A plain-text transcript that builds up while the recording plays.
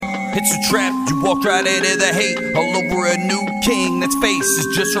It's a trap, you walk right into the hate. All over a new king that's face is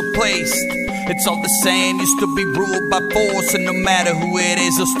just replaced. It's all the same, you still be ruled by force. And no matter who it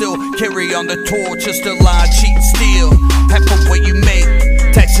is, they'll still carry on the torch. Just a lie, cheat, and steal. Half of what you make.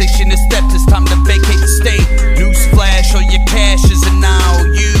 Taxation is theft, it's time to vacate the state. Newsflash, all your cash is an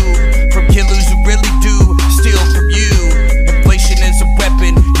IOU. From killers who really do steal from you. Inflation is a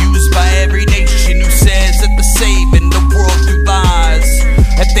weapon used by every nation who says that they're saving the world through lies.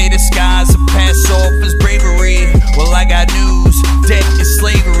 That they disguise and pass off as bravery. Well, I got news, debt is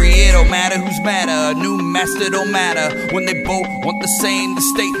slavery. It don't matter who's madder, a new master don't matter. When they both want the same, the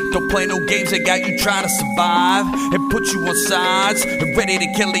state don't play no games. They got you trying to survive and put you on sides and ready to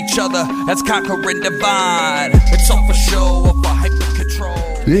kill each other. That's conquer and divide. It's all for show, or for hyper control.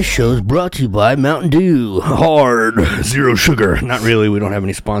 This show is brought to you by Mountain Dew. Hard, zero sugar. Not really, we don't have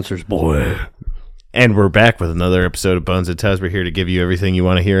any sponsors, boy. And we're back with another episode of Bones and Tuz. We're here to give you everything you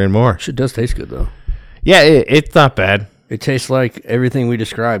want to hear and more. Shit does taste good, though. Yeah, it's not bad. It tastes like everything we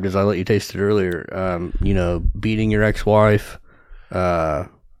described as I let you taste it earlier. Beating your ex-wife,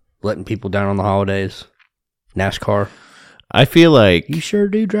 letting people down on the holidays, NASCAR. I feel like... You sure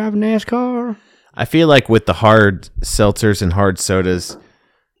do drive a NASCAR. I feel like with the hard seltzers and hard sodas,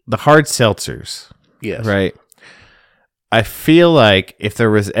 the hard seltzers, yes, right? I feel like if there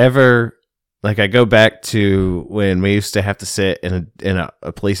was ever... Like, I go back to when we used to have to sit and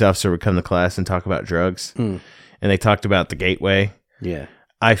a police officer would come to class and talk about drugs. And they talked about the gateway. Yeah.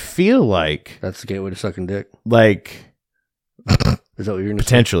 I feel like... That's the gateway to sucking dick? Like... Is that what you're going to say?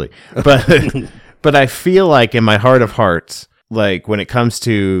 Potentially. But I feel like in my heart of hearts, like, when it comes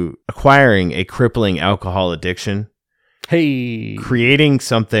to acquiring a crippling alcohol addiction... Hey! Creating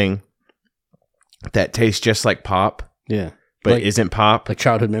something that tastes just like pop. Yeah. But like, isn't pop. Like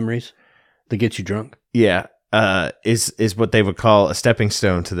childhood memories? That gets you drunk? Yeah, is what they would call a stepping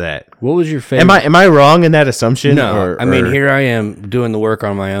stone to that. What was your favorite? Am I wrong in that assumption? No, I mean, here I am doing the work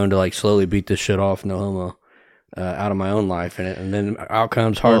on my own to like slowly beat this shit off, no homo, out of my own life, and then out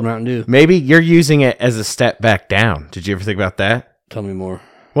comes Hard Mountain Dew. Maybe you're using it as a step back down. Did you ever think about that? Tell me more.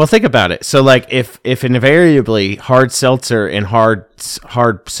 Well, think about it. So, like, if invariably hard seltzer and hard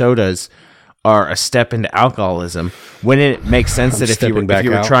sodas are a step into alcoholism, wouldn't it make sense that if you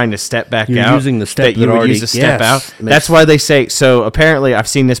were trying to step back You're out, using the step that you would use a step out? That's why they say, so apparently I've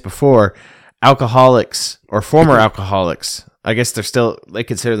seen this before, alcoholics or former alcoholics, I guess they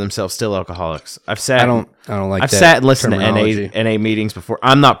consider themselves still alcoholics. I don't like that. I've sat and listened to NA meetings before.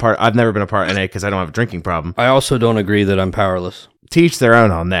 I've never been a part of NA because I don't have a drinking problem. I also don't agree that I'm powerless. Teach their own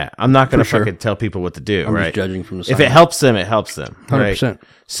on that. I'm not going to fucking tell people what to do, I'm right? just judging from the side. If it helps them, it helps them. 100%. Right?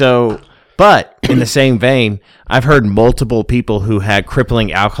 So... But in the same vein, I've heard multiple people who had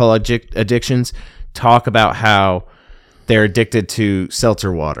crippling alcohol addictions talk about how they're addicted to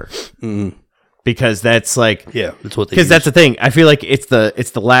seltzer water. Because that's like... Yeah, that's what they Because that's the thing. I feel like it's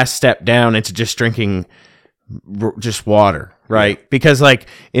the last step down into just drinking just water, right? Yeah. Because like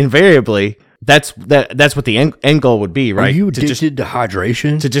invariably... That's what the end goal would be, right? Are you addicted to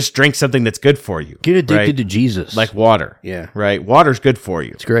hydration? To just drink something that's good for you. Get addicted to Jesus. Like water. Yeah. Right? Water's good for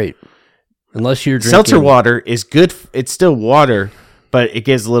you. It's great. Unless you're drinking... Seltzer water is good. It's still water, but it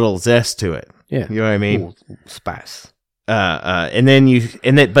gives a little zest to it. Yeah. You know what I mean? Ooh, spice. But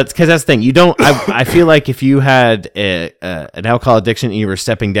because that's the thing. You don't... I feel like if you had an alcohol addiction and you were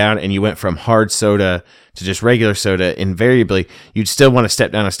stepping down and you went from hard soda to just regular soda, invariably, you'd still want to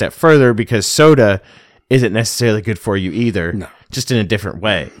step down a step further because soda isn't necessarily good for you either. No. Just in a different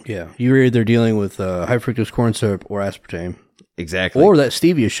way. Yeah. You're either dealing with high fructose corn syrup or aspartame. Exactly. Or that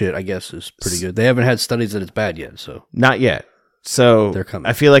stevia shit, I guess, is pretty good. They haven't had studies that it's bad yet, so. Not yet. So they're coming.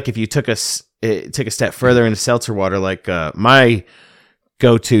 I feel like if you took a step further into seltzer water, like my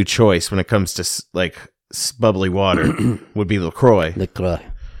go-to choice when it comes to like bubbly water would be LaCroix. LaCroix.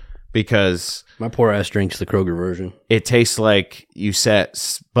 Because my poor ass drinks the Kroger version. It tastes like you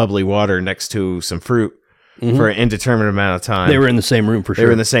set bubbly water next to some fruit for an indeterminate amount of time. They were in the same room for sure. They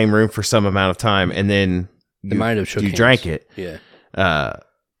were in the same room for some amount of time, and then you drank it. Yeah.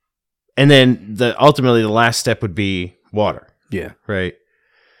 And then ultimately the last step would be water. Yeah. Right.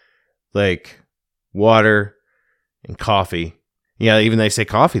 Like water and coffee. Yeah. Even they say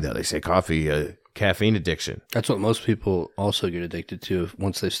coffee though. They say coffee, caffeine addiction. That's what most people also get addicted to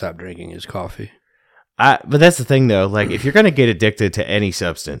once they stop drinking is coffee. But that's the thing though. Like if you're going to get addicted to any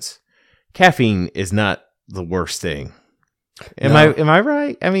substance, caffeine is not the worst thing. Am I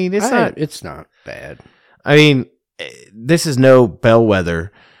right? I mean, it's not bad. I mean, this is no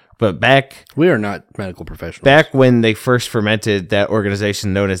bellwether, but we are not medical professionals. Back when they first fermented that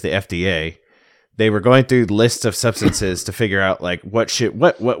organization known as the FDA, they were going through lists of substances to figure out like what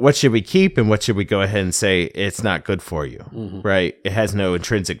should we keep and what should we go ahead and say it's not good for you, right? It has no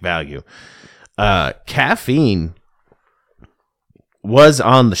intrinsic value. Caffeine was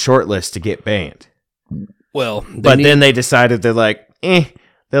on the short list to get banned. Well, then they decided they're like,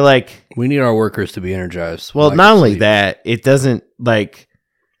 we need our workers to be energized. Well, not only that, it doesn't like,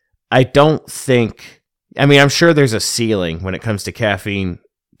 I don't think, I mean, I'm sure there's a ceiling when it comes to caffeine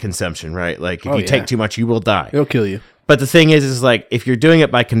consumption, right? Like if you take too much, you will die. It'll kill you. But the thing is like, if you're doing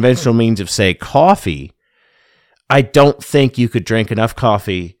it by conventional means of say coffee, I don't think you could drink enough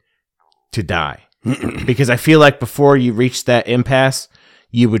coffee to die. Because I feel like before you reach that impasse,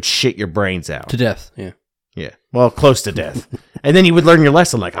 you would shit your brains out. To death, yeah. Yeah. Well, close to death. And then you would learn your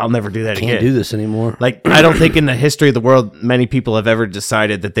lesson, like, I'll never do that again. Can't do this anymore. Like, I don't think in the history of the world, many people have ever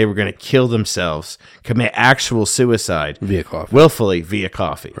decided that they were going to kill themselves, commit actual suicide. Via coffee. Willfully via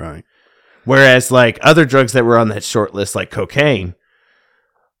coffee. Right. Whereas, like, other drugs that were on that short list, like cocaine,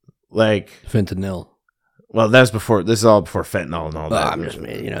 like... Fentanyl. Well, that was before, this is all before fentanyl and all that. I'm just,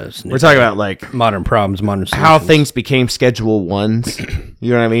 we're talking about, like... modern problems, modern solutions. How things became Schedule 1s.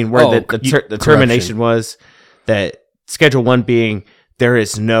 You know what I mean? Where the termination was that Schedule 1 being there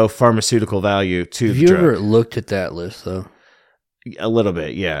is no pharmaceutical value to the drug. Have you ever looked at that list, though? A little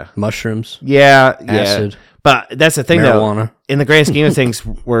bit, yeah. Mushrooms? Yeah. Acid? But that's the thing, marijuana. Though. In the grand scheme of things,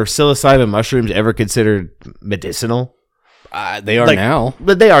 were psilocybin mushrooms ever considered medicinal? They are now.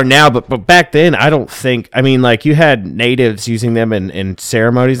 But they are now, but back then, I don't think... I mean, like, you had natives using them in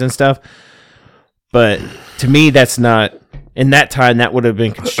ceremonies and stuff, but to me, that's not... In that time, that would have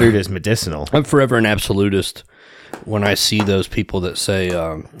been construed as medicinal. I'm forever an absolutist when I see those people that say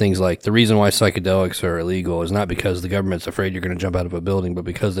things like, the reason why psychedelics are illegal is not because the government's afraid you're going to jump out of a building, but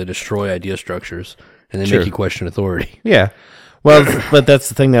because they destroy idea structures and they make you question authority. Yeah. Well, but that's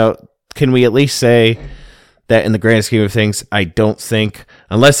the thing, though. Can we at least say... that in the grand scheme of things, I don't think,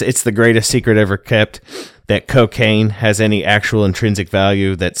 unless it's the greatest secret ever kept, that cocaine has any actual intrinsic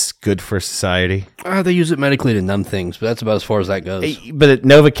value that's good for society. They use it medically to numb things, but that's about as far as that goes. But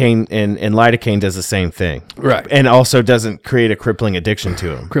Novocaine and lidocaine does the same thing. Right. And also doesn't create a crippling addiction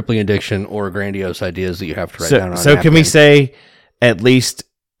to them. Crippling addiction or grandiose ideas that you have to write down on So can we say, at least,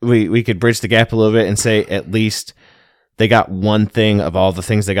 we could bridge the gap a little bit and say, at least... they got one thing of all the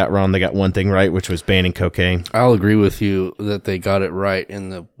things they got wrong. They got one thing right, which was banning cocaine. I'll agree with you that they got it right in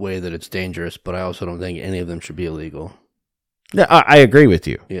the way that it's dangerous, but I also don't think any of them should be illegal. No, I agree with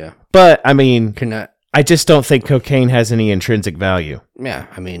you. Yeah. But, I mean, I just don't think cocaine has any intrinsic value. Yeah,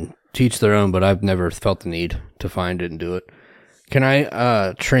 I mean, teach their own, but I've never felt the need to find it and do it. Can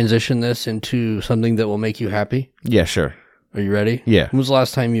I transition this into something that will make you happy? Yeah, sure. Are you ready? Yeah. When was the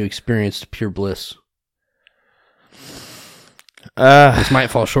last time you experienced pure bliss? This might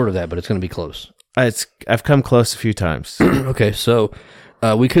fall short of that, but it's going to be close. I've come close a few times. Okay, so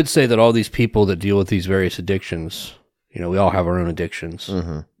we could say that all these people that deal with these various addictions, we all have our own addictions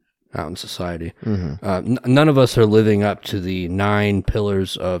out in society. None of us are living up to the 9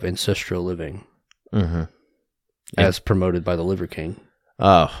 pillars of ancestral living as promoted by the Liver King.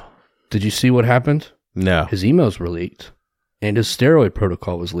 Oh. Did you see what happened? No. His emails were leaked. And his steroid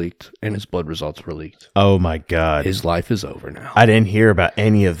protocol was leaked, and his blood results were leaked. Oh, my God. His life is over now. I didn't hear about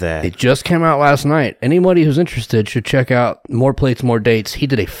any of that. It just came out last night. Anybody who's interested should check out More Plates, More Dates. He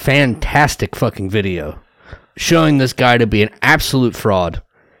did a fantastic fucking video showing this guy to be an absolute fraud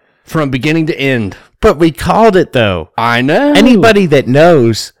from beginning to end. But we called it, though. I know. Anybody that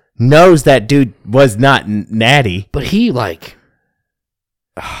knows that dude was not natty. But he, like...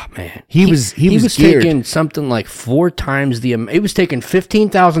 Oh, man. He was taking something like 4 times the amount. He was taking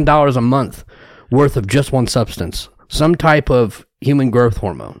 $15,000 a month worth of just one substance. Some type of human growth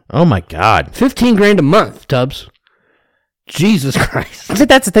hormone. Oh, my God. $15,000 a month, Tubbs. Jesus Christ. But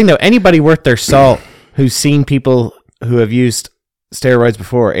that's the thing, though. Anybody worth their salt who's seen people who have used steroids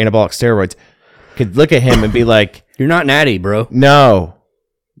before, anabolic steroids, could look at him and be like... You're not natty, bro. No.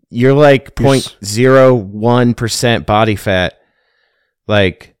 You're like 0.01% body fat.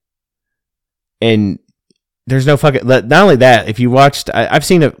 Like, and there's no fucking, not only that, if you watched, I've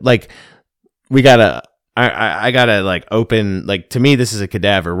seen it, like, I gotta, like, open, like, to me, this is a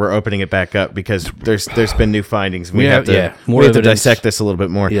cadaver. We're opening it back up because there's been new findings. We have to dissect this a little bit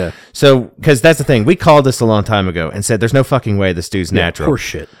more. Yeah. So, because that's the thing, we called this a long time ago and said, there's no fucking way this dude's natural. Horse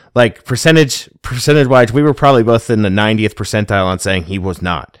shit. Like, percentage-wise, we were probably both in the 90th percentile on saying he was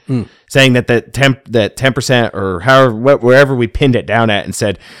not. Saying that 10% or however, wherever we pinned it down at and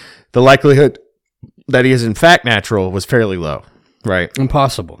said the likelihood that he is in fact natural was fairly low, right?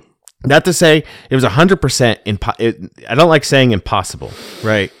 Impossible. Not to say it was 100%. I don't like saying impossible,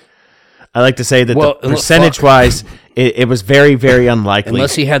 right? I like to say that the percentage-wise, it was very, very unlikely.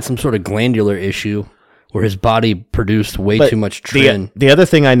 Unless he had some sort of glandular issue where his body produced way too much trin. The other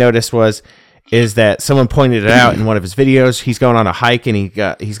thing I noticed is that someone pointed it out in one of his videos. He's going on a hike and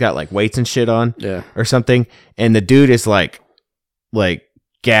he's got like weights and shit on, or something, and the dude is like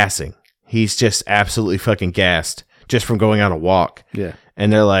gassing. He's just absolutely fucking gassed just from going on a walk. Yeah,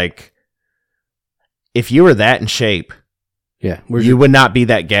 and they're like, if you were that in shape, you would not be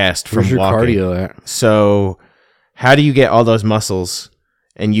that gassed from walking. Where's your cardio at? So, how do you get all those muscles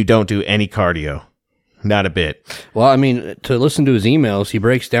and you don't do any cardio? Not a bit. Well, I mean, to listen to his emails, he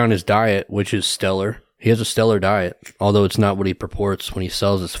breaks down his diet, which is stellar. He has a stellar diet, although it's not what he purports when he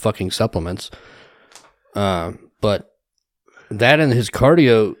sells his fucking supplements. But that and his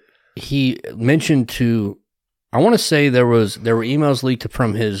cardio, he mentioned to, I want to say there were emails leaked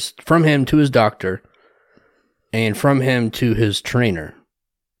from him to his doctor and from him to his trainer,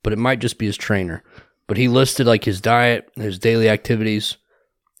 but it might just be his trainer. But he listed like his diet, his daily activities,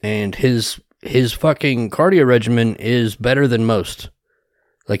 and his fucking cardio regimen is better than most.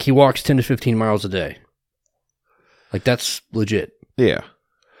 Like, he walks 10 to 15 miles a day. Like, that's legit. Yeah.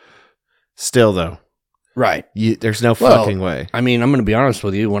 Still, though. Right. There's no fucking way. I mean, I'm going to be honest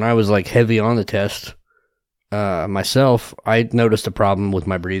with you. When I was, like, heavy on the test myself, I noticed a problem with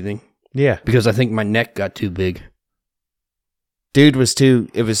my breathing. Yeah. Because I think my neck got too big. Dude was too...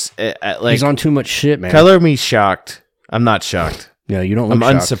 It was, like... He's on too much shit, man. Color me shocked. I'm not shocked. Yeah, you don't look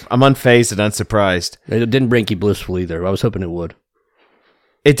shocked. I'm unfazed and unsurprised. It didn't bring you blissful either. I was hoping it would.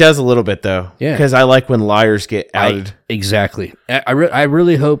 It does a little bit, though. Yeah. Because I like when liars get outed. Exactly. I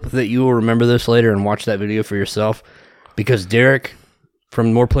really hope that you will remember this later and watch that video for yourself. Because Derek,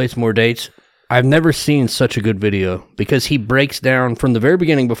 from More Plates, More Dates, I've never seen such a good video. Because he breaks down, from the very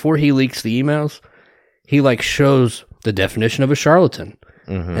beginning, before he leaks the emails, he like shows the definition of a charlatan.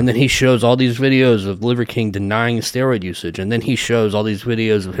 Mm-hmm. And then he shows all these videos of Liver King denying steroid usage. And then he shows all these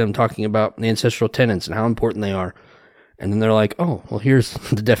videos of him talking about the ancestral tenets and how important they are. And then they're like, oh, well, here's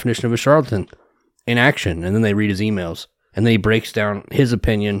the definition of a charlatan in action. And then they read his emails. And then he breaks down his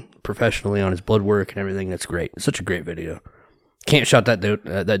opinion professionally on his blood work and everything. That's great. It's such a great video. Can't shout that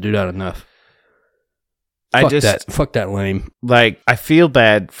dude out enough. Fuck that lame. Like, I feel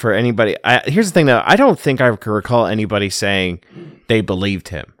bad for anybody. Here's the thing, though. I don't think I can recall anybody saying they believed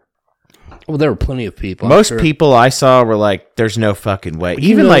him. Well, there were plenty of people. Most people I saw were like, there's no fucking way.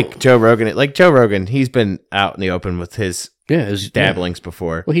 Even like Joe Rogan. Like, Joe Rogan, he's been out in the open with his dabblings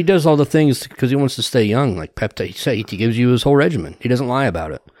before. Well, he does all the things because he wants to stay young. Like peptide, he gives you his whole regimen. He doesn't lie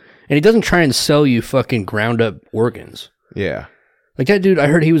about it. And he doesn't try and sell you fucking ground up organs. Yeah. Like that dude, I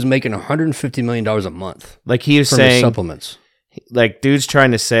heard he was making $150 million a month. Like he was from saying, his supplements. Like dude's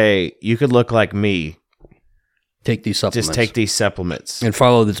trying to say, you could look like me. Take these supplements. Just take these supplements. And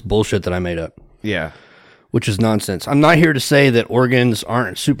follow this bullshit that I made up. Yeah. Which is nonsense. I'm not here to say that organs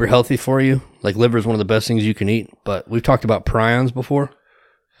aren't super healthy for you. Like liver is one of the best things you can eat. But we've talked about prions before.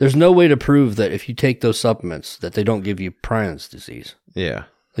 There's no way to prove that if you take those supplements that they don't give you prions disease. Yeah.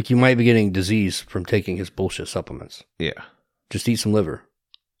 Like you might be getting disease from taking his bullshit supplements. Yeah. Just eat some liver.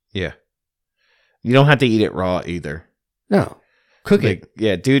 Yeah. You don't have to eat it raw either. No. Cook it.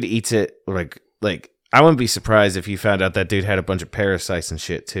 Yeah, dude eats it like I wouldn't be surprised if you found out that dude had a bunch of parasites and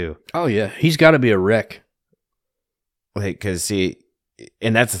shit too. Oh yeah, he's got to be a wreck. Like, cause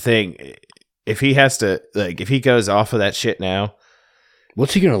and that's the thing. If he has to, if he goes off of that shit now,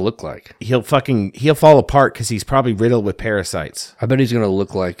 what's he gonna look like? He'll fall apart because he's probably riddled with parasites. I bet he's gonna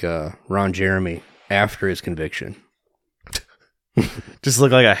look like Ron Jeremy after his conviction. Just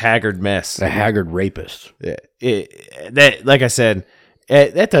look like a haggard mess, a haggard rapist. Yeah, that like I said.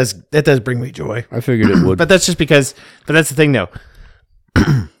 That does bring me joy. I figured it would. But that's just because, but that's the thing though.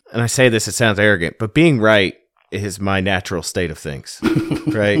 And I say this, it sounds arrogant, but being right is my natural state of things.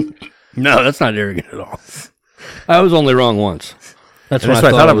 Right? No, that's not arrogant at all. I was only wrong once. That's when I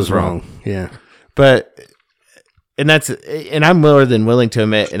thought I was wrong. Yeah. But, and I'm more than willing to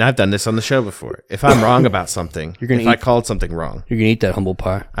admit, and I've done this on the show before. If I'm wrong about something, I called something wrong, you're going to eat that humble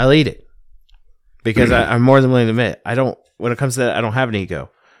pie. I'll eat it. Because I'm more than willing to admit, when it comes to that, I don't have an ego.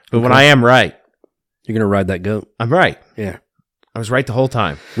 But when I am right, you're going to ride that goat. I'm right. Yeah. I was right the whole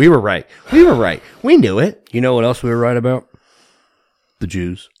time. We were right. We were right. We knew it. You know what else we were right about? The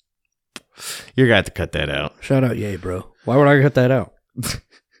Jews. You're going to have to cut that out. Shout out, yay, bro. Why would I cut that out?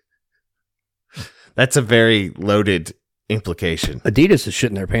 That's a very loaded implication. Adidas is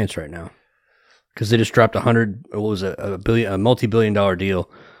shitting their pants right now. Because they just dropped a multi-billion-dollar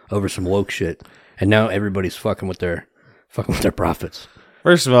deal over some woke shit. And now everybody's fucking with their profits.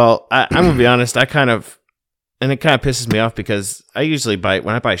 First of all, I'm going to be honest. I kind of and it kind of pisses me off because I usually when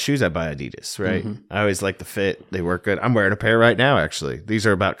I buy shoes, I buy Adidas, right? Mm-hmm. I always like the fit. They work good. I'm wearing a pair right now, actually. These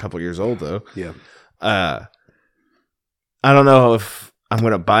are about a couple years old, though. Yeah. I don't know if I'm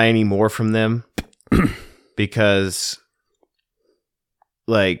going to buy any more from them because,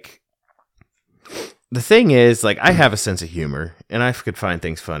 like, the thing is, like, I have a sense of humor and I could find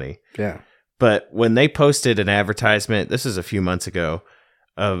things funny. Yeah. But when they posted an advertisement, this is a few months ago,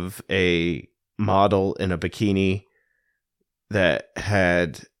 of a model in a bikini that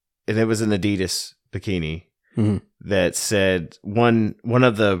had, and it was an Adidas bikini that said one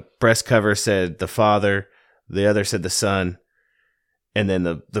of the breast covers said the father, the other said the son, and then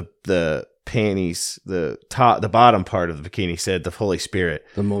the panties, the bottom part of the bikini said the Holy Spirit,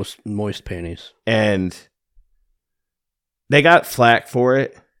 The most moist panties. and they got flack for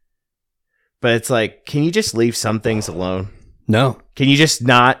it. But it's like, can you just leave some things alone? No. Can you just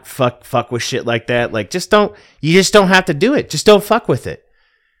not fuck with shit like that? Like, you just don't have to do it. Just don't fuck with it.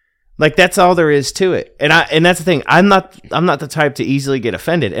 Like, that's all there is to it. And that's the thing. I'm not the type to easily get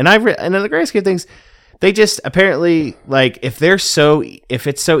offended. And and in the grand scheme of things, they just apparently, like, if it's so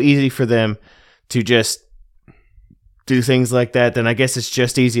easy for them to just do things like that, then I guess it's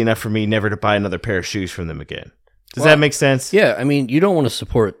just easy enough for me never to buy another pair of shoes from them again. Does that make sense? Yeah, I mean, you don't want to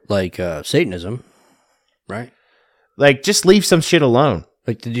support, like, Satanism, right? Like, just leave some shit alone.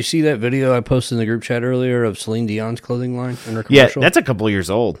 Like, did you see that video I posted in the group chat earlier of Celine Dion's clothing line in her Yeah, commercial? that's a couple years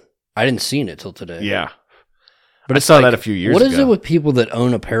old. I didn't see it till today. Yeah. But I it's saw like, that a few years ago. What is it with people that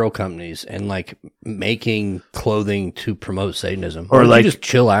own apparel companies and, like, making clothing to promote Satanism? Or, Why don't like, you just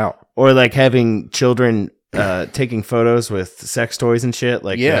chill out. Or, like, having children taking photos with sex toys and shit.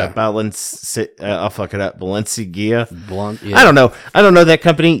 Like, I'll fuck it up. Balenciaga. Yeah. I don't know that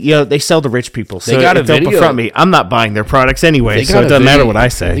company. You know, they sell to rich people. So They got a don't video. affront me. I'm not buying their products anyway, They so got it a doesn't matter video- what I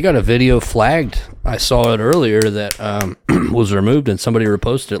say. They got a video flagged. I saw it earlier that was removed, and somebody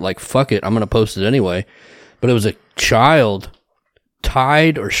reposted it. Like, fuck it, I'm going to post it anyway. But it was a child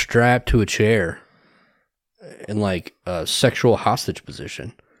tied or strapped to a chair in, like, a sexual hostage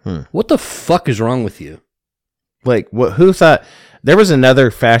position. What the fuck is wrong with you? Like, who thought there was another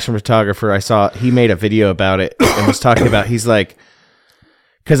fashion photographer I saw? He made a video about it and was talking about. He's like,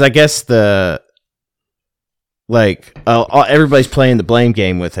 because I guess everybody's playing the blame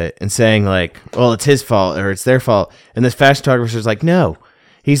game with it and saying like, well, it's his fault or it's their fault. And this fashion photographer's like, no.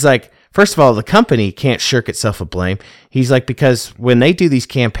 He's like, first of all, the company can't shirk itself of blame. He's like, because when they do these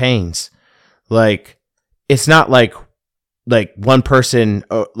campaigns, like, it's not like one person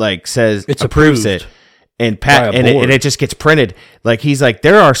like says It's approves approved. it. And board. it just gets printed. Like, he's like,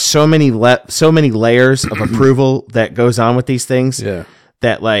 there are so many layers of approval that goes on with these things. Yeah.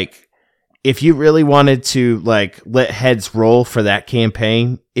 That, like, if you really wanted to, like, let heads roll for that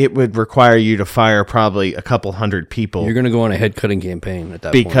campaign, it would require you to fire probably a couple hundred people. You're going to go on a head cutting campaign at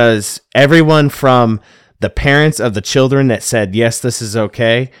that point. Because everyone from the parents of the children that said, yes, this is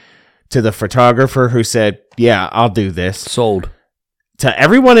okay, to the photographer who said, yeah, I'll do this, Sold. to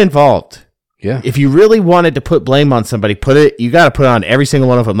everyone involved. Yeah. If you really wanted to put blame on somebody, you got to put it on every single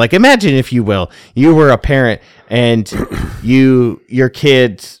one of them. Like, imagine, if you will, you were a parent and your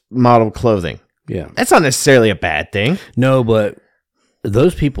kid modeled clothing. Yeah. That's not necessarily a bad thing. No, but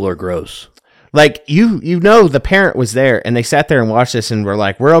those people are gross. Like, you know, the parent was there and they sat there and watched this and were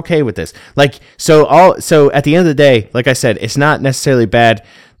like, we're okay with this. Like, so at the end of the day, like I said, it's not necessarily bad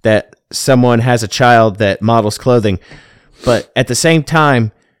that someone has a child that models clothing, but at the same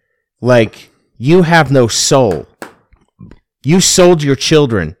time, like, you have no soul. You sold your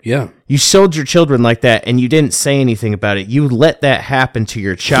children. Yeah. You sold your children like that, and you didn't say anything about it. You let that happen to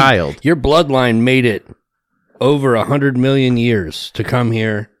your child. Your bloodline made it over 100 million years to come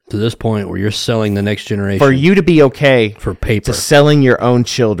here to this point where you're selling the next generation. For you to be okay for paper. to selling your own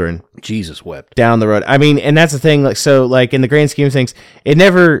children Jesus wept. down the road. I mean, and that's the thing. Like, so, like, in the grand scheme of things, it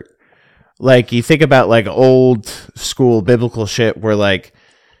never, like, you think about, like, old school biblical shit where, like,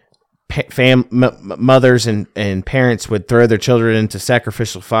 mothers and parents would throw their children into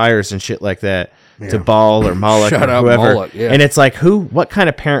sacrificial fires and shit like that to Baal or Moloch Shout or out whoever. Moloch, yeah. And it's like, what kind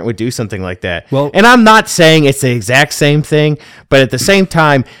of parent would do something like that? Well- and I'm not saying it's the exact same thing, but at the same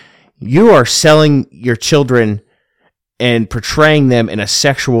time, you are selling your children and portraying them in a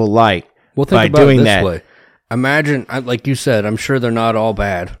sexual light Well, think by about doing it this that. way. Imagine, like you said, I'm sure they're not all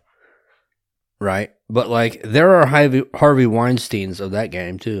bad, right? But, like, there are Harvey Weinsteins of that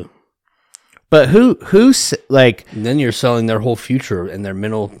game, too. But who's like, And then you're selling their whole future and their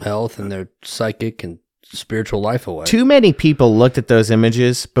mental health and their psychic and spiritual life away. too many people looked at those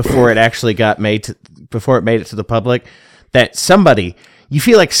images before it actually before it made it to the public, that you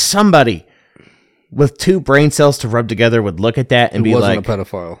feel like somebody with 2 brain cells to rub together would look at that and be like, a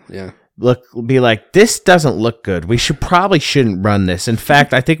pedophile. Yeah. Be like, this doesn't look good. We shouldn't run this. In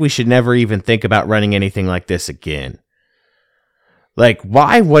fact, I think we should never even think about running anything like this again. Like,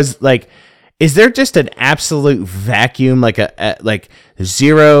 is there just an absolute vacuum, like like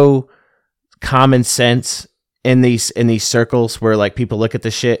zero common sense in these circles where like people look at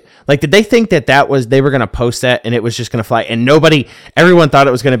the shit? Like, did they think that they were going to post that and it was just going to fly and everyone thought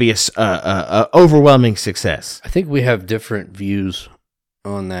it was going to be a overwhelming success? I think we have different views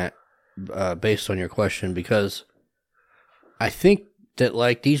on that based on your question, because I think that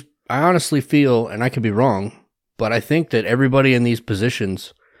like I honestly feel, and I could be wrong, but I think that everybody in these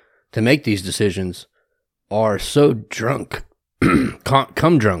positions to make these decisions are so drunk,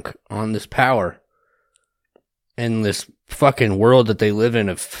 come drunk on this power and this fucking world that they live in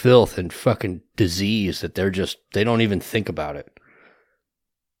of filth and fucking disease that they don't even think about it.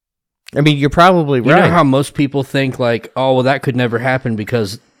 I mean, you're probably right. You know how most people think like, oh, well, that could never happen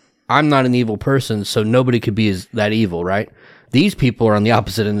because I'm not an evil person, so nobody could be that evil, right? These people are on the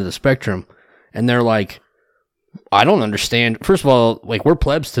opposite end of the spectrum, and they're like, I don't understand. First of all, like, we're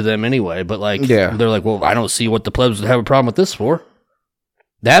plebs to them anyway, but like, they're like, well, I don't see what the plebs would have a problem with this for.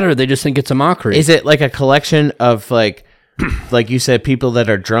 That, or they just think it's a mockery. Is it like a collection of like you said, people that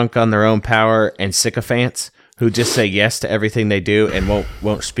are drunk on their own power and sycophants who just say yes to everything they do and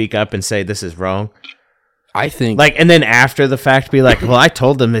won't speak up and say this is wrong? I think like, and then after the fact be like, well, I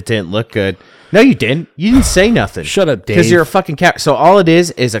told them it didn't look good. No, you didn't. You didn't say nothing. Shut up, Dave. Because you're a fucking coward. So all it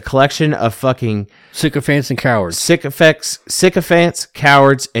is a collection of fucking sycophants and cowards. Sycophants,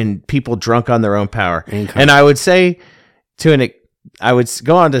 cowards, and people drunk on their own power. And I would say I would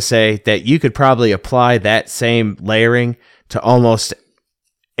go on to say that you could probably apply that same layering to almost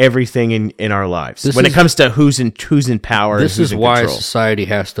everything in our lives. When it comes to who's in power. This and who's is why control. Society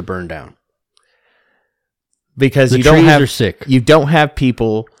has to burn down. Because you don't have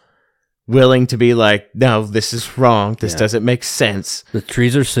people willing to be like, no, this is wrong. This doesn't make sense. The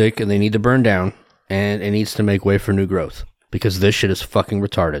trees are sick and they need to burn down, and it needs to make way for new growth, because this shit is fucking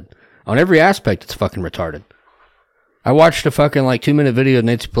retarded. On every aspect, it's fucking retarded. I watched a fucking 2-minute video of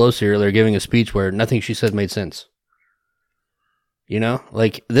Nancy Pelosi earlier giving a speech where nothing she said made sense. You know,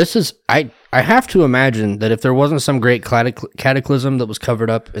 like, this is, I have to imagine that if there wasn't some great cataclysm that was covered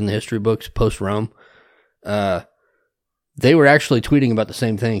up in the history books post-Rome, they were actually tweeting about the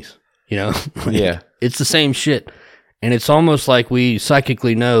same things, you know? Yeah. It's the same shit. And it's almost like we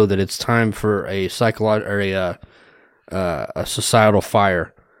psychically know that it's time for a societal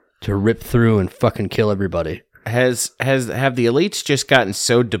fire to rip through and fucking kill everybody. Have the elites just gotten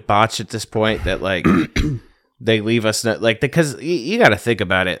so debauched at this point that like they leave us because you got to think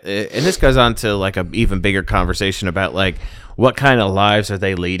about it, and this goes on to like a even bigger conversation about like what kind of lives are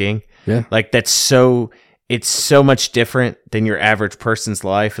they leading? Yeah, like it's so much different than your average person's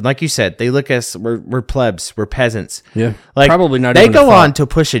life, and like you said, they look at us, we're plebs, we're peasants. Yeah, like probably not. They go on to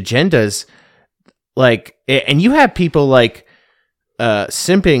push agendas, like, and you have people like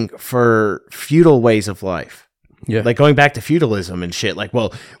simping for feudal ways of life. Yeah, like going back to feudalism and shit. Like,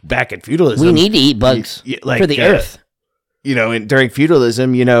 well, back in feudalism, we need to eat bugs for the earth. You know, and during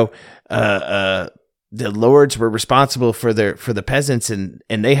feudalism, you know, the lords were responsible for the peasants, and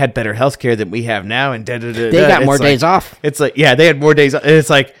they had better healthcare than we have now. And they got more days off. It's like, yeah, they had more days. And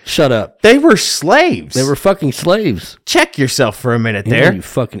it's like, shut up. They were slaves. They were fucking slaves. Check yourself for a minute there, you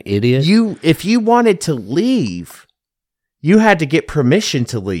fucking idiot. If you wanted to leave, you had to get permission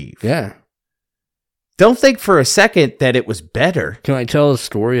to leave. Yeah. Don't think for a second that it was better. Can I tell a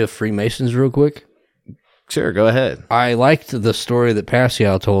story of Freemasons real quick? Sure, go ahead. I liked the story that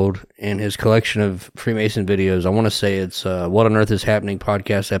Pascal told in his collection of Freemason videos. I want to say it's What on Earth is Happening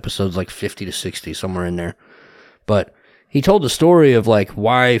podcast episodes, like 50 to 60, somewhere in there. But he told the story of like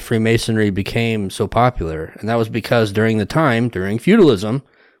why Freemasonry became so popular. And that was because during feudalism,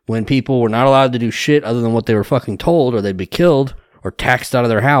 when people were not allowed to do shit other than what they were fucking told, or they'd be killed or taxed out of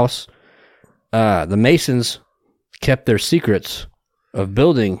their house, the Masons kept their secrets of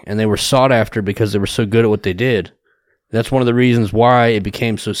building, and they were sought after because they were so good at what they did. That's one of the reasons why it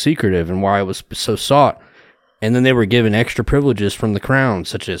became so secretive and why it was so sought. And then they were given extra privileges from the crown,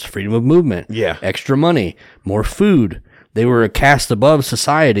 such as freedom of movement, extra money, more food. They were a caste above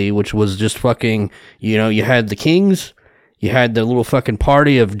society, which was just fucking, you know, you had the kings, you had the little fucking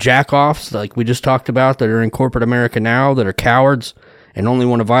party of jack-offs, like we just talked about, that are in corporate America now, that are cowards and only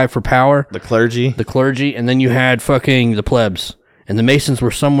want to vie for power. The clergy. And then you had fucking the plebs. And the Masons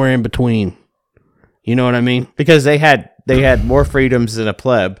were somewhere in between. You know what I mean? Because they had more freedoms than a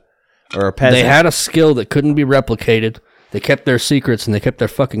pleb or a peasant. They had a skill that couldn't be replicated. They kept their secrets and they kept their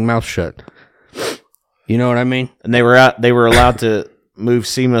fucking mouth shut. You know what I mean? And they were allowed to move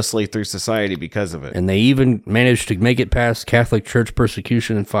seamlessly through society because of it. And they even managed to make it past Catholic Church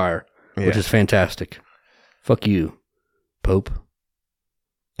persecution and fire, which is fantastic. Fuck you, Pope.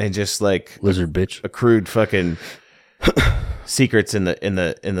 And just like lizard bitch, accrued fucking secrets in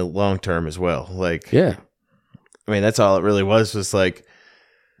the long term as well. Like, yeah, I mean, that's all it really was like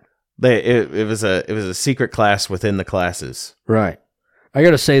it was a secret class within the classes. Right. I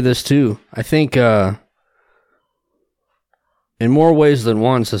got to say this too. I think in more ways than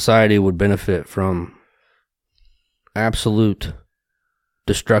one, society would benefit from absolute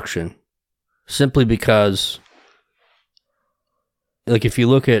destruction, simply because, like, if you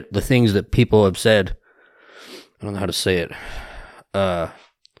look at the things that people have said, I don't know how to say it.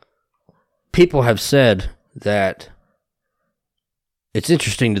 People have said that it's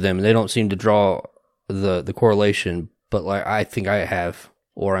interesting to them, and they don't seem to draw the correlation, but like I think I have,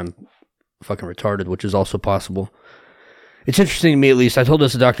 or I'm fucking retarded, which is also possible. It's interesting to me, at least. I told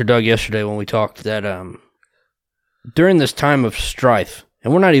this to Dr. Doug yesterday when we talked that during this time of strife,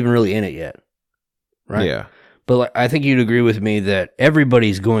 and we're not even really in it yet, right? Yeah. But like, I think you'd agree with me that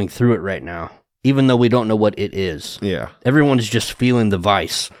everybody's going through it right now, even though we don't know what it is. Yeah. Everyone's just feeling the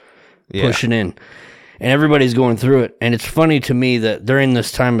vice pushing in, and everybody's going through it. And it's funny to me that during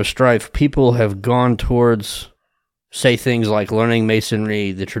this time of strife, people have gone towards, say, things like learning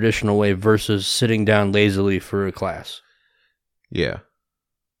masonry the traditional way versus sitting down lazily for a class. Yeah.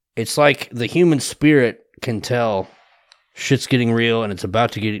 It's like the human spirit can tell shit's getting real and it's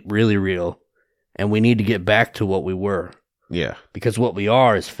about to get really real, and we need to get back to what we were. Yeah. Because what we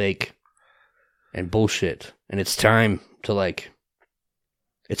are is fake and bullshit, and it's time to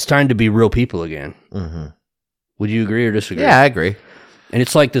it's time to be real people again. Mm-hmm. Would you agree or disagree? Yeah, I agree. And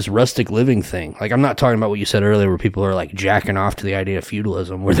it's like this rustic living thing. Like, I'm not talking about what you said earlier where people are like jacking off to the idea of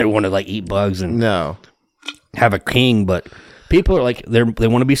feudalism where they want to like eat bugs and have a king, but people are like, they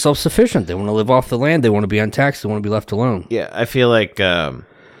want to be self-sufficient. They want to live off the land. They want to be untaxed. They want to be left alone. Yeah, I feel like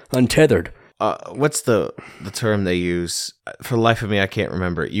untethered. What's the term they use? For the life of me, I can't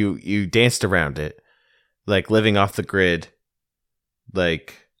remember. You danced around it, like living off the grid,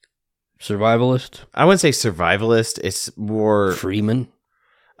 like survivalist. I wouldn't say survivalist. It's more Freeman.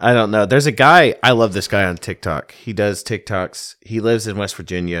 I don't know. There's a guy. I love this guy on TikTok. He does TikToks. He lives in West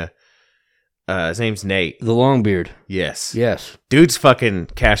Virginia. His name's Nate. The long beard. Yes. Yes. Dude's fucking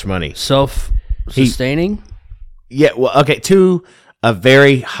cash money. Self-sustaining? Yeah. Well, okay. To a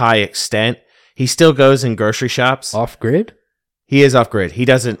very high extent. He still goes in grocery shops. Off-grid? He is off-grid. He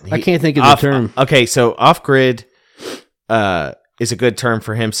doesn't... I can't think of the term. Okay, so off-grid is a good term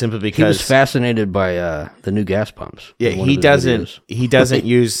for him simply because... He was fascinated by the new gas pumps. Yeah, he doesn't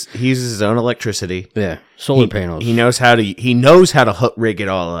use... He uses his own electricity. Yeah, solar panels. He knows how to rig it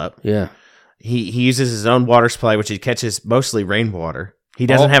all up. Yeah. He uses his own water supply, which he catches mostly rainwater. He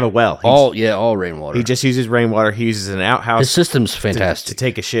doesn't have a well. All rainwater. He just uses rainwater. He uses an outhouse. His system's fantastic. To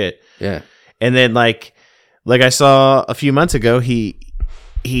take a shit. Yeah. And then like I saw a few months ago, he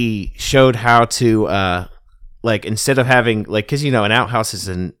showed how to instead of having because an outhouse is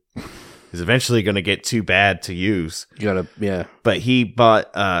eventually going to get too bad to use. You gotta But he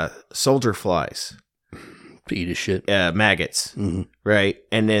bought soldier flies to eat his shit, maggots, right,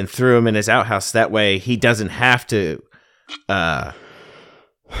 and then threw them in his outhouse. That way he doesn't have to dig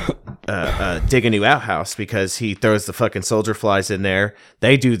a new outhouse because he throws the fucking soldier flies in there.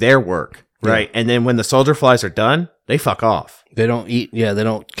 They do their work. Right, and then when the soldier flies are done, they fuck off. They don't eat. Yeah, they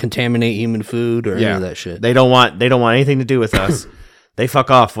don't contaminate human food or any of that shit. They don't want anything to do with us. They fuck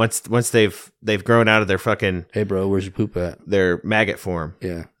off once they've grown out of their fucking. Hey, bro, where's your poop at? Their maggot form.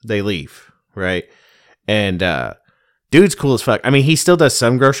 Yeah, they leave. Right, and dude's cool as fuck. I mean, he still does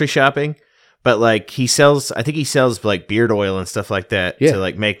some grocery shopping, but like he sells like beard oil and stuff like that to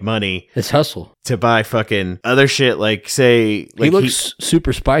like make money. It's hustle to buy fucking other shit. Like say, like he looks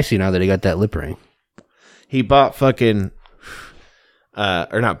super spicy now that he got that lip ring. He bought fucking,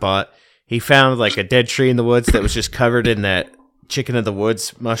 or not bought. He found like a dead tree in the woods that was just covered in that chicken of the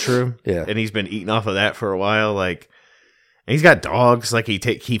woods mushroom. Yeah, and he's been eating off of that for a while. Like, and he's got dogs. Like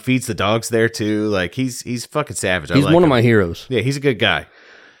he feeds the dogs there too. Like he's fucking savage. He's one of my heroes. Yeah, he's a good guy.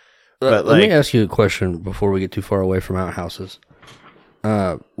 But let me ask you a question before we get too far away from outhouses.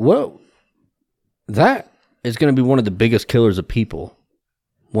 What that is going to be one of the biggest killers of people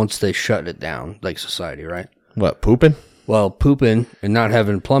once they shut it down, like society, right? What, pooping? Well, pooping and not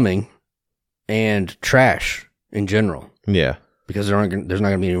having plumbing and trash in general. Yeah. Because there's not going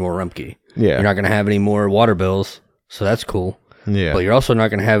to be any more Rumpke. Yeah. You're not going to have any more water bills, so that's cool. Yeah. But you're also not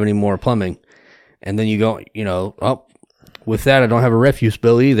going to have any more plumbing. And then you go, with that, I don't have a refuse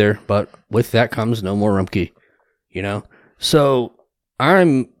bill either, but with that comes no more Rumpke, you know? So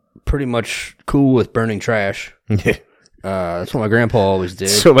I'm pretty much cool with burning trash. That's what my grandpa always did.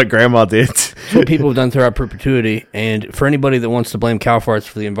 That's what my grandma did. That's what people have done throughout perpetuity. And for anybody that wants to blame cow farts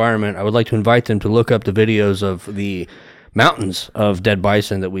for the environment, I would like to invite them to look up the videos of the mountains of dead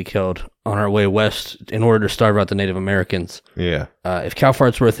bison that we killed on our way west in order to starve out the Native Americans. Yeah. If cow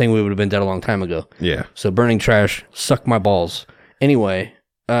farts were a thing, we would have been dead a long time ago. Yeah. So burning trash, suck my balls. Anyway,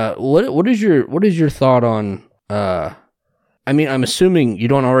 what is your thought on? I mean, I'm assuming you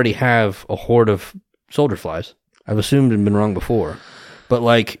don't already have a horde of soldier flies. I've assumed and been wrong before, but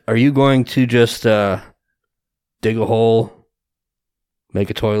like, are you going to just dig a hole,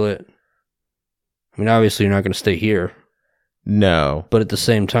 make a toilet? I mean, obviously, you're not going to stay here. No, but at the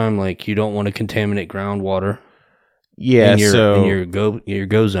same time, like, you don't want to contaminate groundwater. Yeah, in your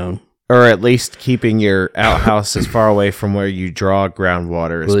go zone, or at least keeping your outhouse as far away from where you draw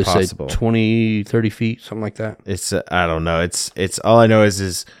groundwater as possible. 20, 30 feet, something like that. It's I don't know. It's all I know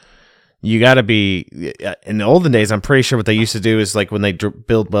is you got to be in the olden days. I'm pretty sure what they used to do is like when they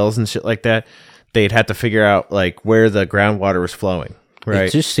build wells and shit like that, they'd have to figure out like where the groundwater was flowing. Right.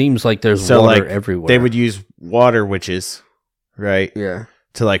 It just seems like there's water everywhere. They would use water witches, right? Yeah.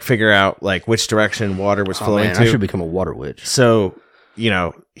 To like figure out like which direction water was flowing to. I should become a water witch. So,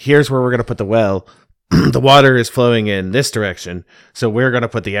 here's where we're going to put the well. The water is flowing in this direction. So we're going to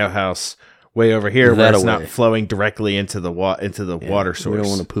put the outhouse way over here where it's not flowing directly into the water source. We don't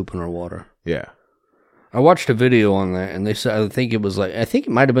want to poop in our water. Yeah. I watched a video on that, and they said, I think it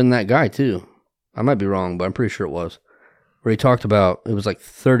might have been that guy too. I might be wrong, but I'm pretty sure it was. Where he talked about, it was like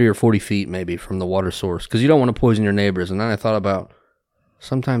 30 or 40 feet maybe from the water source. Because you don't want to poison your neighbors. And then I thought about,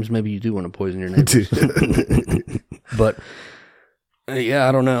 sometimes maybe you do want to poison your neighbors. But, yeah,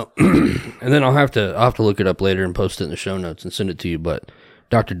 I don't know. And then I'll have to look it up later and post it in the show notes and send it to you. But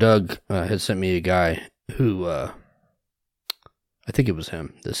Dr. Doug had sent me a guy who, I think it was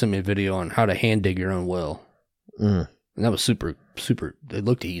him, that sent me a video on how to hand dig your own well. And that was super, it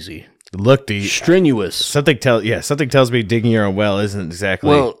looked easy. Strenuous. Something tells me digging your own well isn't exactly.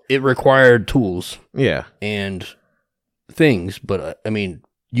 Well, it required tools. Yeah. And things, but I mean,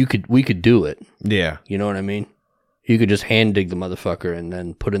 we could do it. Yeah. You know what I mean? You could just hand dig the motherfucker and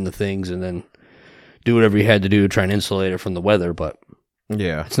then put in the things and then do whatever you had to do to try and insulate it from the weather, but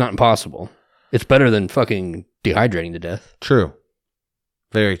yeah, it's not impossible. It's better than fucking dehydrating to death. True.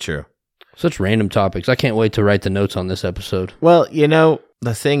 Very true. Such random topics. I can't wait to write the notes on this episode. Well,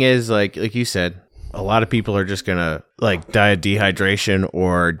 the thing is, like you said, a lot of people are just gonna like die of dehydration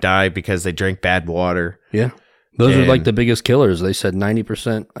or die because they drink bad water. Yeah. Those are like the biggest killers. They said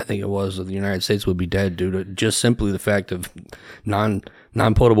 90%, I think it was, of the United States would be dead due to just simply the fact of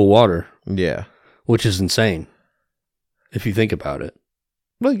non-potable water. Yeah. Which is insane, if you think about it.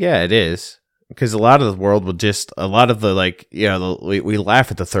 Well, yeah, it is. Because a lot of the world will just, a lot of the, like, we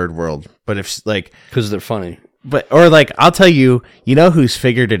laugh at the third world, but if, like... Because they're funny. But, or, like, I'll tell you, who's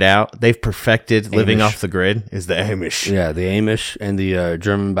figured it out? They've perfected living off the grid, is the Amish. Yeah, the Amish and the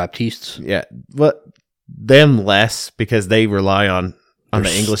German Baptists. Yeah, but them less, because they rely on the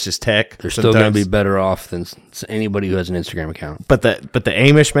English's tech. They're still going to be better off than anybody who has an Instagram account. But the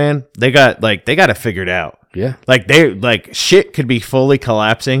Amish, man, they got it figured out. Yeah. Like shit could be fully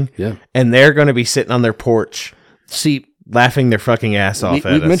collapsing. Yeah. And they're going to be sitting on their porch. See, laughing their fucking ass off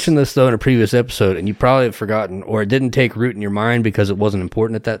at us. We mentioned this though in a previous episode, and you probably have forgotten, or it didn't take root in your mind because it wasn't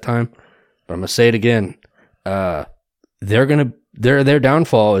important at that time. But I'm going to say it again. Their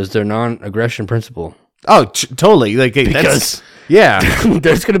downfall is their non-aggression principle. Oh, totally. Like, because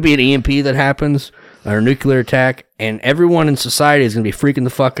there's going to be an EMP that happens, or a nuclear attack, and everyone in society is going to be freaking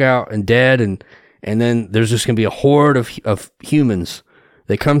the fuck out and dead, and then there's just going to be a horde of humans.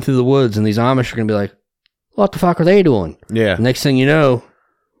 They come through the woods, and these Amish are going to be like, what the fuck are they doing? Yeah. Next thing you know,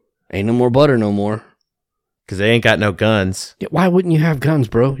 ain't no more butter no more. Because they ain't got no guns. Yeah, why wouldn't you have guns,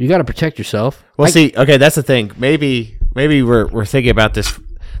 bro? You got to protect yourself. Well, see, okay, that's the thing. Maybe we're thinking about this.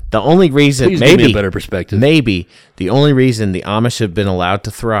 The only reason, Please give me a better perspective. Maybe the only reason the Amish have been allowed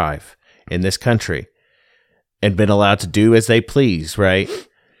to thrive in this country and been allowed to do as they please, right,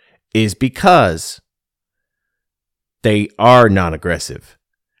 is because they are non-aggressive.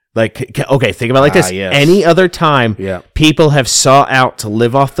 Like, okay, think about it like this. Yes. Any other time, people have sought out to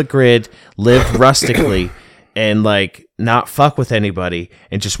live off the grid, live rustically, and, like, not fuck with anybody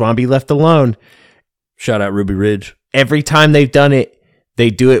and just want to be left alone. Shout out Ruby Ridge. Every time they've done it, they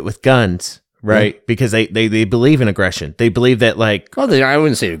do it with guns, right? Because they believe in aggression. They believe that like, well, I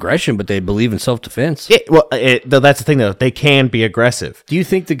wouldn't say aggression, but they believe in self-defense. Though that's the thing though, they can be aggressive. Do you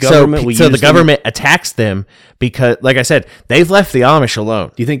think the government so the government attacks them because, like I said, they've left the Amish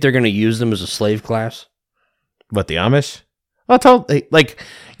alone. Do you think they're going to use them as a slave class? What, the Amish? I'll tell, like,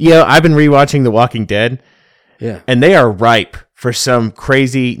 I've been rewatching The Walking Dead. Yeah. And they are ripe for some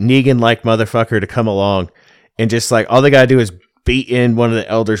crazy Negan-like motherfucker to come along and just like, all they got to do is beat in one of the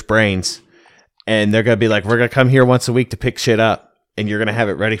elders' brains. And they're going to be like, we're going to come here once a week to pick shit up. And you're going to have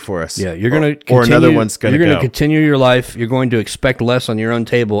it ready for us. Yeah, you're going to or another one's going to go. You're going to continue your life. You're going to expect less on your own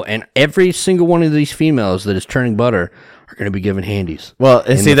table. And every single one of these females that is churning butter are going to be given handies. Well,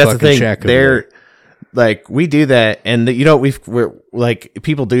 and see, that's the thing. They're like, we do that. And we're like,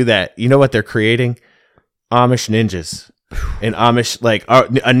 people do that. You know what they're creating? Amish ninjas and Amish, like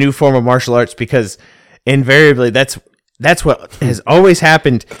a new form of martial arts, because invariably that's what has always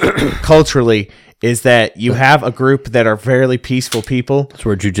happened culturally, is that you have a group that are fairly peaceful people. That's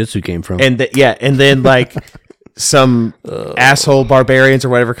where jiu-jitsu came from. And and then like some asshole barbarians or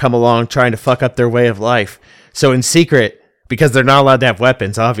whatever come along trying to fuck up their way of life. So in secret, because they're not allowed to have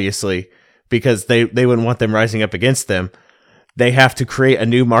weapons, obviously, because they wouldn't want them rising up against them, they have to create a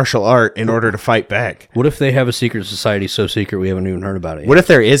new martial art in order to fight back. What if they have a secret society so secret we haven't even heard about it yet? What if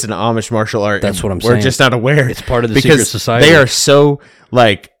there is an Amish martial art? That's what I'm saying. We're just not aware. It's part of the secret society. They are so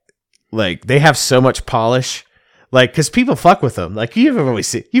like they have so much polish. Like, because people fuck with them. Like,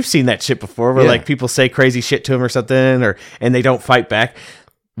 you've seen that shit before, where like people say crazy shit to them or something, and they don't fight back.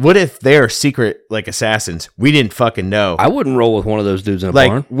 What if they're secret like assassins? We didn't fucking know. I wouldn't roll with one of those dudes in a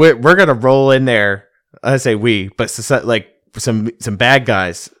barn. We're gonna roll in there. I say we, but like some bad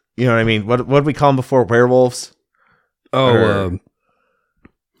guys. You know what I mean? What did we call them before? Werewolves? Oh,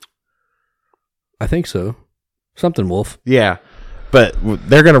 I think so. Something wolf. Yeah. But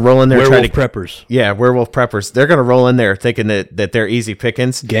they're going to roll in there. Werewolf preppers. Yeah, werewolf preppers. They're going to roll in there thinking that they're easy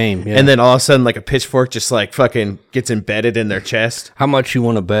pickings. Game, yeah. And then all of a sudden, like a pitchfork just like fucking gets embedded in their chest. How much you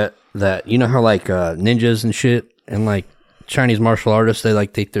want to bet that, you know how like ninjas and shit and like Chinese martial artists, they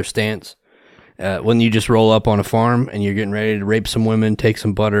like take their stance? When you just roll up on a farm and you're getting ready to rape some women, take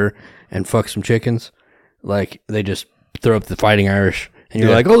some butter, and fuck some chickens, like they just throw up the Fighting Irish. And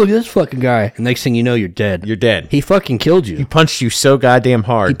you're like, oh, look at this fucking guy. And next thing you know, you're dead. You're dead. He fucking killed you. He punched you so goddamn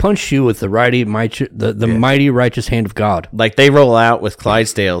hard. He punched you with the mighty righteous hand of God. Like, they roll out with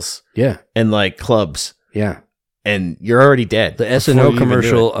Clydesdales. Yeah. And, like, clubs. Yeah. And you're already dead. The S&O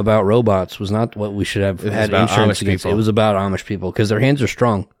commercial about robots was not what we should have had insurance against. It was about Amish people, because their hands are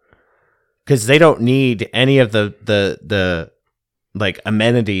strong. Because they don't need any of the like,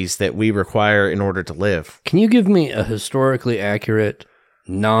 amenities that we require in order to live. Can you give me a historically accurate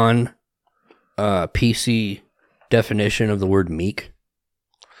non-PC definition of the word meek?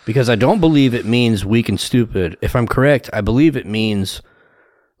 Because I don't believe it means weak and stupid. If I'm correct, I believe it means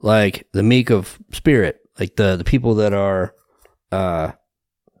like the meek of spirit, like the people that are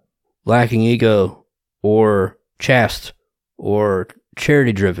lacking ego or chaste or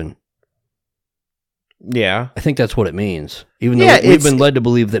charity driven. Yeah. I think that's what it means. Even though we've been led to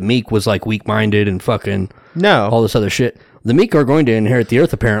believe that meek was like weak-minded and fucking all this other shit. The meek are going to inherit the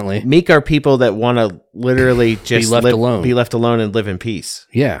earth, apparently. Meek are people that want to literally just be left alone and live in peace.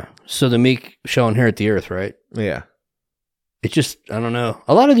 Yeah. So the meek shall inherit the earth, right? Yeah. It's just, I don't know.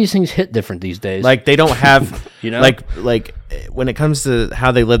 A lot of these things hit different these days. Like, they don't have, you know, like when it comes to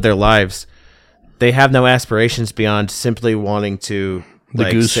how they live their lives, they have no aspirations beyond simply wanting to, the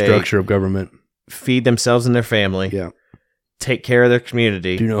goose structure of government, feed themselves and their family. Yeah. Take care of their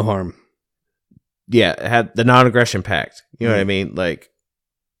community. Do no harm. Yeah, have the non-aggression pact. You know what I mean? Like,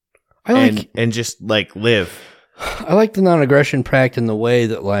 and just like live. I like the non-aggression pact in the way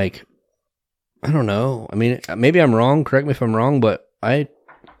that, like, I don't know. I mean, maybe I'm wrong. Correct me if I'm wrong, but I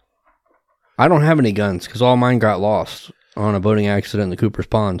don't have any guns because all mine got lost on a boating accident in the Cooper's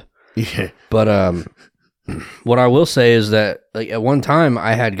Pond. Yeah. But what I will say is that, like, at one time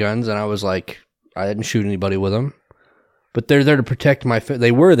I had guns and I was like, I didn't shoot anybody with them. But they're there to protect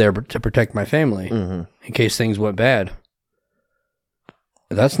they were there to protect my family in case things went bad.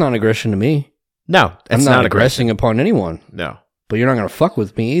 That's not aggression to me. No, I'm not aggressing upon anyone. No. But you're not going to fuck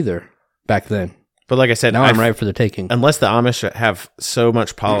with me either back then. But like I said, now I'm right for the taking. Unless the Amish have so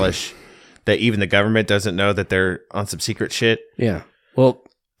much polish that even the government doesn't know that they're on some secret shit. Yeah. Well,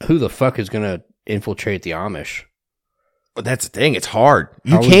 who the fuck is going to infiltrate the Amish? Well, that's the thing. It's hard.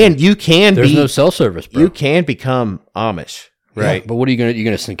 You can. There's no cell service, bro. You can become Amish, right? Yeah, but what are you gonna? You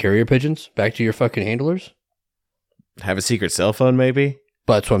gonna send carrier pigeons back to your fucking handlers? Have a secret cell phone, maybe.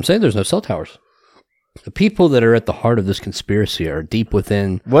 But that's what I'm saying. There's no cell towers. The people that are at the heart of this conspiracy are deep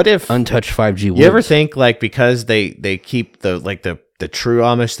within what if untouched 5G woods. You ever think like because they keep the true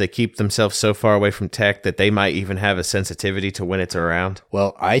Amish, they keep themselves so far away from tech that they might even have a sensitivity to when it's around?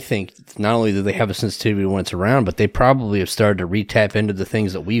 Well, I think not only do they have a sensitivity when it's around, but they probably have started to re-tap into the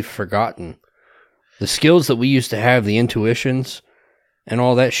things that we've forgotten. The skills that we used to have, the intuitions and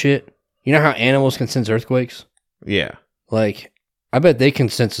all that shit. You know how animals can sense earthquakes? Yeah. Like, I bet they can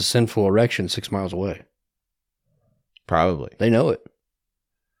sense a sinful erection 6 miles away. Probably. They know it.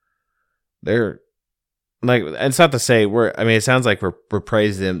 They're like, it's not to say it sounds like we're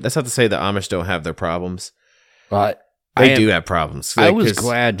praising them. That's not to say the Amish don't have their problems. But they do have problems. I was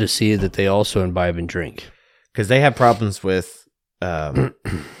glad to see that they also imbibe and drink. Because they have problems with the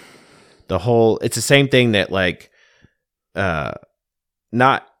whole, it's the same thing that like,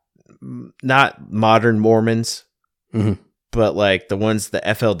 not modern Mormons, but like the ones, the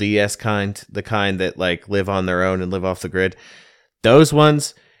FLDS kind, the kind that like live on their own and live off the grid. Those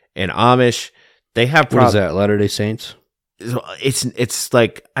ones and Amish, they have problems. What is that, Latter-day Saints? It's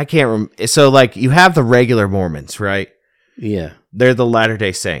like, I can't remember. So like you have the regular Mormons, right? Yeah. They're the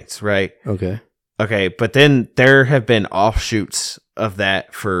Latter-day Saints, right? Okay. But then there have been offshoots of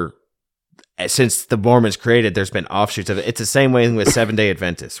that since the Mormons created, there's been offshoots of it. It's the same way with Seventh-day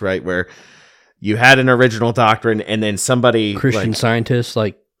Adventists, right? Where you had an original doctrine and then somebody... Christian scientists,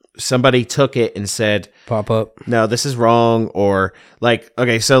 like... Somebody took it and said... Pop up. No, this is wrong. Or like,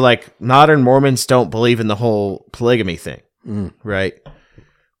 okay, so like modern Mormons don't believe in the whole polygamy thing, right?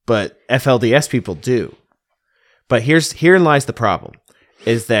 But FLDS people do. But herein lies the problem,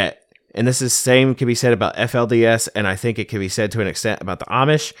 is that, and this is same can be said about FLDS, and I think it can be said to an extent about the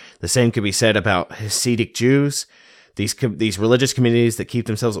Amish. The same can be said about Hasidic Jews. These religious communities that keep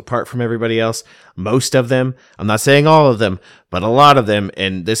themselves apart from everybody else. Most of them, I'm not saying all of them, but a lot of them,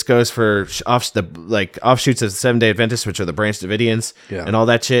 and this goes for offshoots of the Seventh-day Adventists, which are the Branch Davidians and all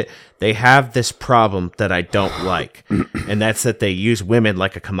that shit. They have this problem that I don't like, and that's that they use women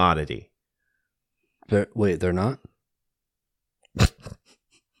like a commodity. They're not?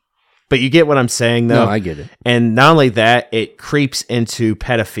 But you get what I'm saying, though? No, I get it. And not only that, it creeps into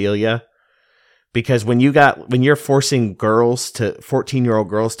pedophilia. Because when you're forcing 14-year-old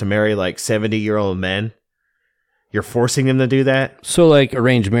girls to marry like 70-year-old men, you're forcing them to do that. So like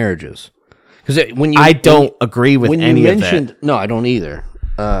arranged marriages. Because I don't agree with any of that. No, I don't either.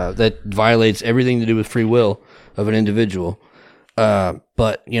 That violates everything to do with free will of an individual.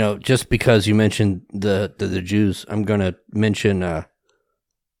 But just because you mentioned the Jews, I'm gonna mention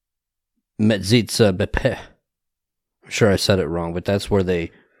Metzitza Bepeh. I'm sure I said it wrong, but that's where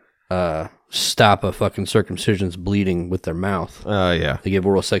they stop a fucking circumcision's bleeding with their mouth. Oh, yeah. They give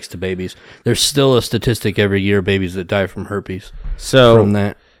oral sex to babies. There's still a statistic every year, babies that die from herpes. So, from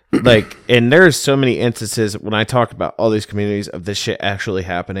that. Like, and there's so many instances when I talk about all these communities of this shit actually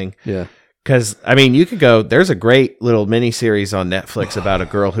happening. Yeah. Because, I mean, you could go, there's a great little mini series on Netflix about a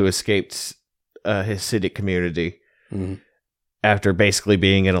girl who escaped a Hasidic community after basically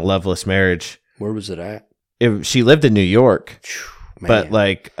being in a loveless marriage. Where was it at? She lived in New York, man. but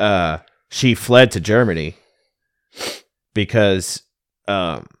like, she fled to Germany because,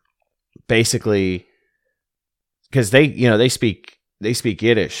 basically, because they speak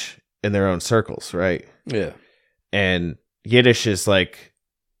Yiddish in their own circles, right? Yeah, and Yiddish is like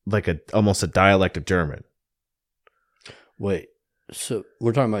almost a dialect of German. Wait, so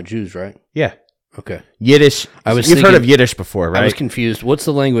we're talking about Jews, right? Yeah. Okay. Yiddish. You've heard of Yiddish before, right? I was confused. What's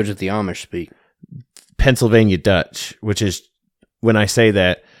the language that the Amish speak? Pennsylvania Dutch, which is, when I say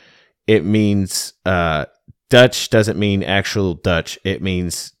that, it means Dutch doesn't mean actual Dutch. It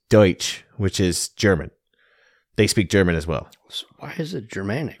means Deutsch, which is German. They speak German as well. So why is it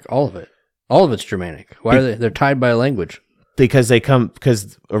Germanic? All of it. All of it's Germanic. Why are they? They're tied by a language. Because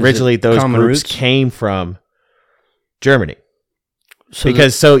originally those groups roots? came from Germany.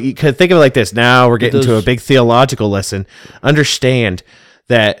 So you could think of it like this. Now we're getting to a big theological lesson. Understand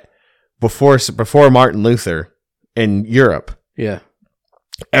that before Martin Luther in Europe,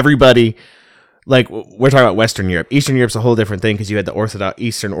 everybody, like, we're talking about Western Europe. Eastern Europe's a whole different thing because you had the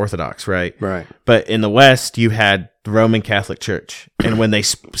Eastern Orthodox, right? Right. But in the West, you had the Roman Catholic Church, and when they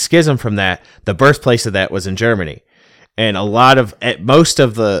schismed from that, the birthplace of that was in Germany, and most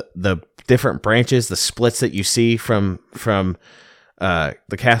of the different branches, the splits that you see from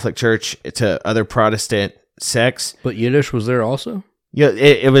the Catholic Church to other Protestant sects. But Yiddish was there also? Yeah,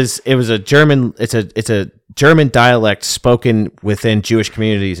 it was a German. It's a German dialect spoken within Jewish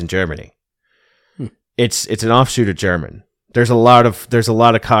communities in Germany. It's an offshoot of German. There's a lot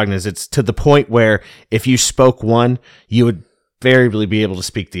of cognizance. It's to the point where if you spoke one, you would variably be able to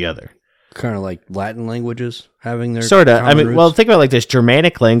speak the other. Kind of like Latin languages having their sort of. I mean, roots. well, think about it like this: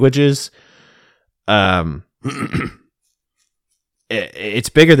 Germanic languages. It's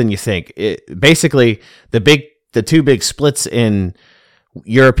bigger than you think. Basically, the two big splits in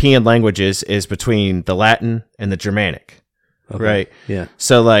European languages is between the Latin and the Germanic, right? Yeah.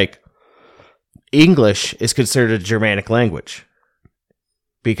 So, like, English is considered a Germanic language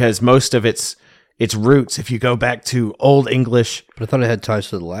because most of its roots, if you go back to Old English, But I thought it had ties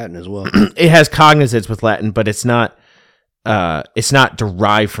to the Latin as well. it has cognizance with Latin, but it's not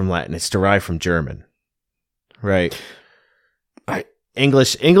derived from Latin. It's derived from German, right?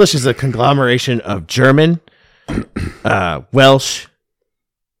 English is a conglomeration of German, Welsh.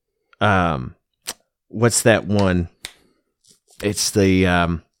 What's that one? It's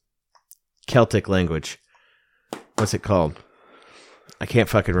the Celtic language. What's it called? I can't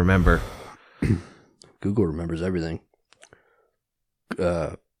fucking remember. Google remembers everything.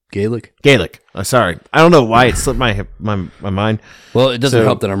 Gaelic? Gaelic. Sorry. I don't know why it slipped my mind. Well, it doesn't So-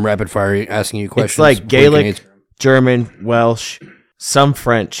 help that I'm rapid fire asking you questions. It's like before you can Gaelic, answer. German, Welsh, some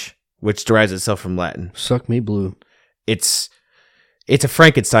French, which derives itself from Latin. Suck me blue. It's a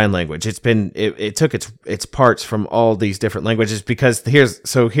Frankenstein language. It took its parts from all these different languages because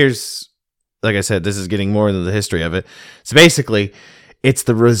here's like I said, this is getting more into the history of it. So basically, it's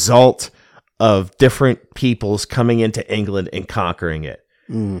the result of different peoples coming into England and conquering it.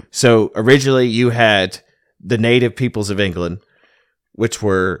 So originally you had the native peoples of England, which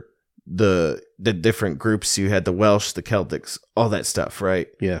were the different groups. You had the Welsh, the Celtics, all that stuff, right?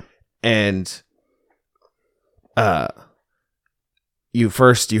 Yeah. And you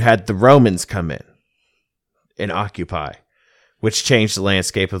had the Romans come in and occupy, which changed the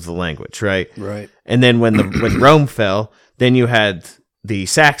landscape of the language, right? Right. And then when Rome fell, then you had the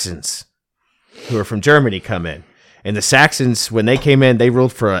Saxons, who are from Germany, come in. And the Saxons, when they came in, they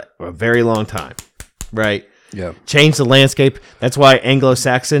ruled for a very long time, right? Yeah. Changed the landscape. That's why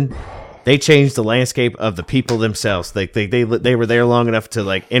Anglo-Saxon, they changed the landscape of the people themselves. They were there long enough to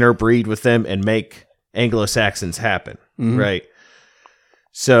like interbreed with them and make Anglo-Saxons happen, right?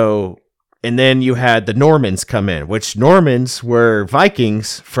 So, and then you had the Normans come in, which Normans were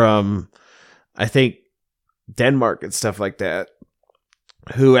Vikings from, I think, Denmark and stuff like that,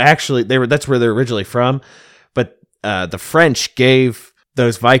 who actually, that's where they're originally from. But the French gave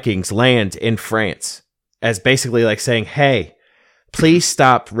those Vikings land in France as basically like saying, hey, please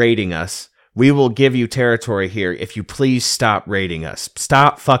stop raiding us. We will give you territory here if you please stop raiding us.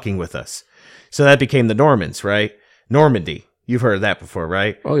 Stop fucking with us. So that became the Normans, right? Normandy. You've heard of that before,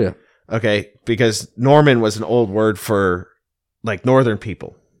 right? Oh, yeah. Okay, because Norman was an old word for like northern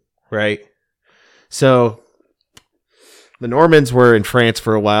people, right? So the Normans were in France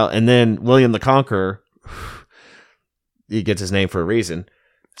for a while, and then William the Conqueror, he gets his name for a reason,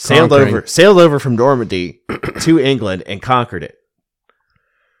 sailed over from Normandy to England and conquered it.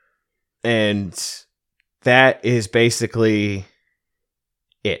 And that is basically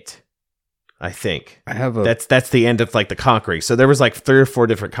it. I think that's the end of like the conquering. So there was like 3 or 4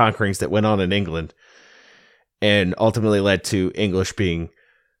 different conquerings that went on in England, and ultimately led to English being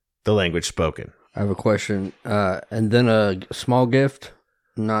the language spoken. I have a question, and then a small gift.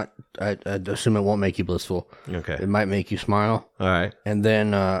 I assume it won't make you blissful. Okay, It might make you smile. all right, And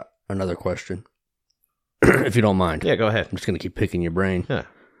then another question, if you don't mind. yeah, go ahead. I'm just gonna keep picking your brain Yeah.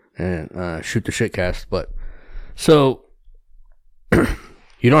 and shoot the shit cast. But so.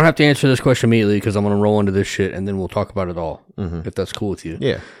 You don't have to answer this question immediately because I'm going to roll into this shit and then we'll talk about it all, if that's cool with you.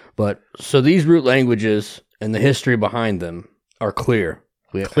 Yeah. But so these root languages and the history behind them are clear.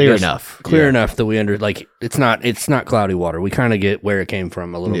 Clear enough that we it's not cloudy water. We kind of get where it came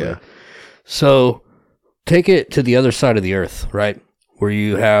from a little bit. So take it to the other side of the earth, right? Where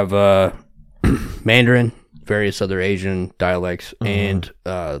you have Mandarin, various other Asian dialects, and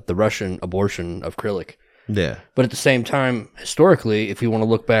the Russian abortion of Cyrillic. Yeah. But at the same time, historically, if you want to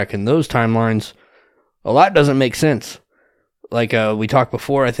look back in those timelines, a lot doesn't make sense. Like we talked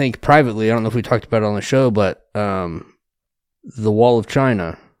before, I think privately, I don't know if we talked about it on the show, but the Wall of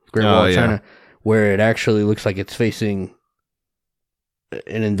China, Great Wall of China, where it actually looks like it's facing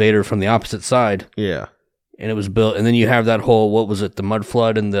an invader from the opposite side. Yeah. And it was built, and then you have that whole, what was it, the mud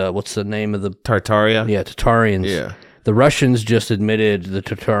flood and what's the name of the... Tartaria? Yeah, Tartarians. Yeah. The Russians just admitted the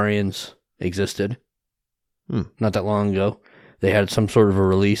Tartarians existed. Not that long ago. They had some sort of a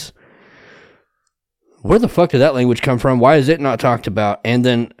release. Where the fuck did that language come from? Why is it not talked about? And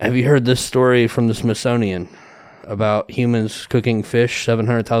then, have you heard this story from the Smithsonian about humans cooking fish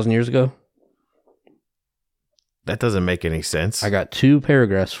 700,000 years ago? That doesn't make any sense. I got 2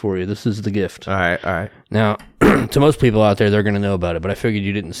 paragraphs for you. This is the gift. All right. Now, to most people out there, they're going to know about it, but I figured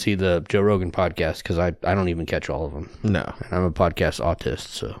you didn't see the Joe Rogan podcast because I don't even catch all of them. No. And I'm a podcast autist,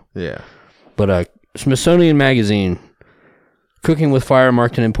 so. Yeah. But Smithsonian Magazine, cooking with fire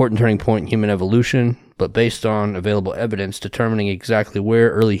marked an important turning point in human evolution, but based on available evidence, determining exactly where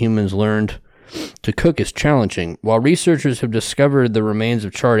early humans learned to cook is challenging. While researchers have discovered the remains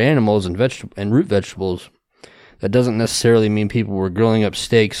of charred animals and root vegetables, that doesn't necessarily mean people were grilling up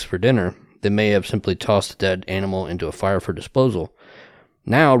steaks for dinner. They may have simply tossed a dead animal into a fire for disposal.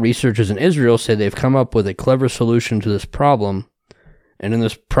 Now, researchers in Israel say they've come up with a clever solution to this problem, and in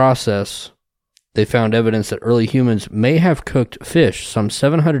this process, they found evidence that early humans may have cooked fish some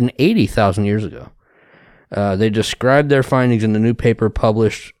 780,000 years ago. They described their findings in the new paper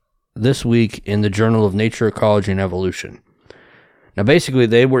published this week in the Journal of Nature, Ecology, and Evolution. Now, basically,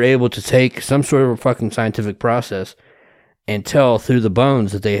 they were able to take some sort of a fucking scientific process and tell through the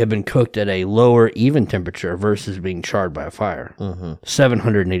bones that they had been cooked at a lower even temperature versus being charred by a fire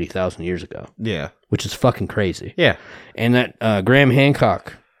 780,000 years ago. Yeah. Which is fucking crazy. Yeah. And that Graham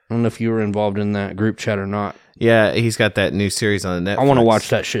Hancock, I don't know if you were involved in that group chat or not. Yeah, he's got that new series on Netflix. I want to watch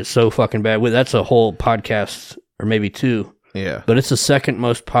that shit so fucking bad. That's a whole podcast, or maybe 2. Yeah. But it's the second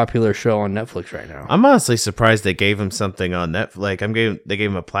most popular show on Netflix right now. I'm honestly surprised they gave him something on Netflix. Like, they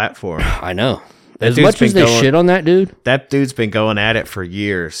gave him a platform. I know. As much as they shit on that dude. That dude's been going at it for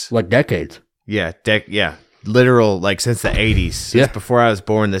years. Like decades. Yeah. Literal, like, since the 80s. Since before I was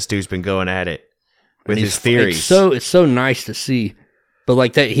born, this dude's been going at it with his theories. It's so nice to see. But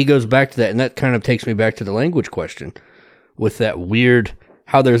like that, he goes back to that, and that kind of takes me back to the language question. With that weird,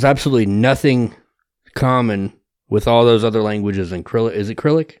 how there's absolutely nothing common with all those other languages in Cyrillic. Is it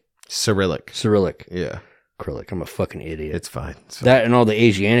Cyrillic? Cyrillic. Yeah. Cyrillic. I'm a fucking idiot. It's fine. That and all the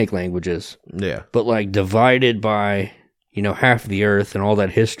Asianic languages. Yeah. But like divided by, half the earth and all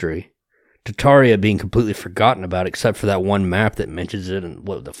that history. Tataria being completely forgotten about except for that one map that mentions it in,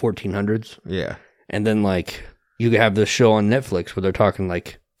 the 1400s? Yeah. And then like, you have this show on Netflix where they're talking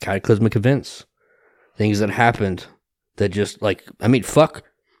like cataclysmic events. Things that happened that just like, fuck.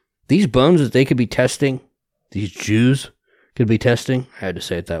 These bones that they could be testing, these Jews could be testing. I had to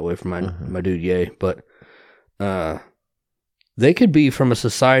say it that way for my dude, yay. But they could be from a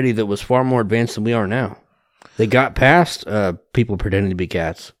society that was far more advanced than we are now. They got past people pretending to be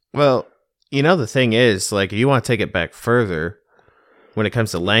cats. Well, the thing is, like, if you want to take it back further, when it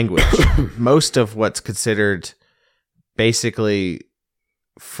comes to language, most of what's considered basically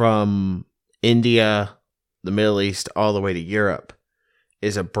from India, the Middle East, all the way to Europe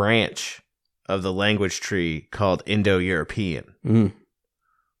is a branch of the language tree called Indo-European,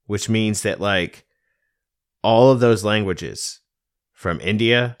 which means that like all of those languages from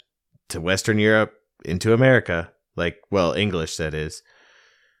India to Western Europe into America, English that is,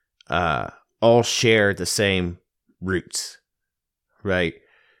 all share the same roots, right?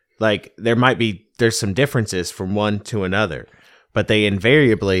 Like there's some differences from one to another, but they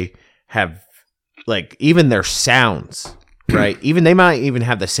invariably have like even their sounds, right? Even they might even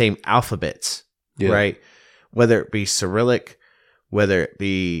have the same alphabets, right? Whether it be Cyrillic, whether it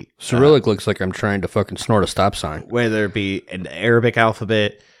be Cyrillic looks like I'm trying to fucking snort a stop sign. Whether it be an Arabic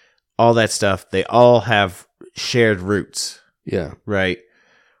alphabet, all that stuff, they all have shared roots. Yeah. Right?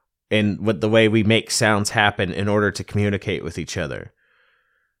 And what the way we make sounds happen in order to communicate with each other.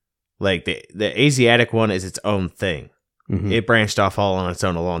 Like the Asiatic one is its own thing. Mm-hmm. It branched off all on its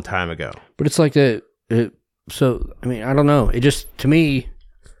own a long time ago. But it's like I don't know. It just, to me,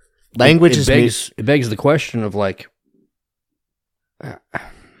 language it begs the question of like,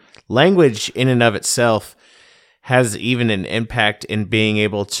 language in and of itself has even an impact in being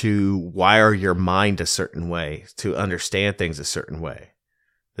able to wire your mind a certain way, to understand things a certain way.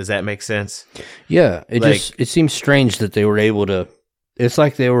 Does that make sense? Yeah. It seems strange that they were able to, it's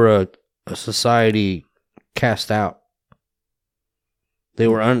like they were a society cast out. They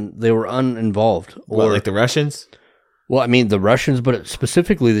were uninvolved. Or like the Russians? Well, the Russians, but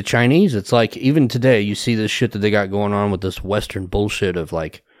specifically the Chinese. It's like, even today, you see this shit that they got going on with this Western bullshit of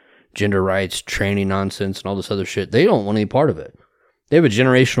like gender rights, training nonsense, and all this other shit. They don't want any part of it. They have a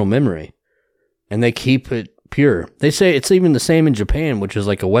generational memory, and they keep it pure. They say it's even the same in Japan, which is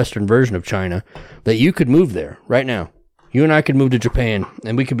like a Western version of China, that you could move there right now. You and I could move to Japan,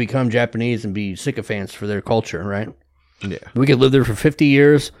 and we could become Japanese and be sycophants for their culture, right? Yeah. We could live there for 50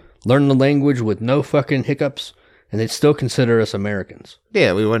 years, learn the language with no fucking hiccups, and they'd still consider us Americans.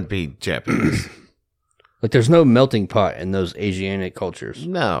 Yeah, we wouldn't be Japanese. Like, there's no melting pot in those Asianic cultures.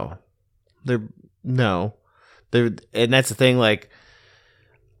 No. And that's the thing, like,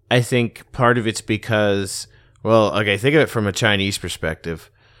 I think part of it's because Well, okay, think of it from a Chinese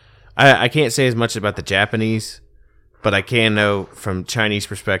perspective. I can't say as much about the Japanese, but I can know from Chinese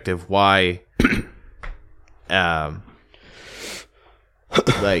perspective why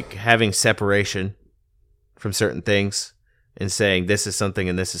like having separation from certain things and saying this is something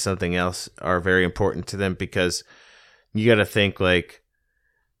and this is something else are very important to them, because you got to think like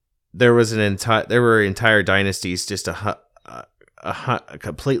there were entire dynasties just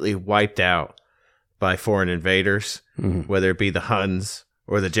completely wiped out by foreign invaders, whether it be the Huns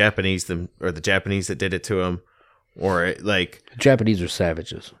or the Japanese that did it to them, or like Japanese are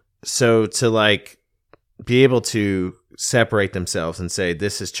savages. So to like be able to separate themselves and say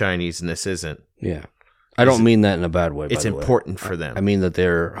this is Chinese and this isn't. Yeah. I don't mean that in a bad way. It's important for them. I mean that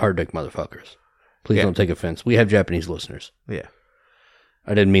they're hard-dick motherfuckers. Please don't take offense. We have Japanese listeners. Yeah.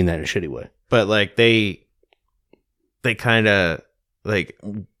 I didn't mean that in a shitty way. But like they kind of like,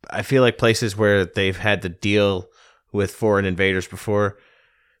 I feel like places where they've had to deal with foreign invaders before,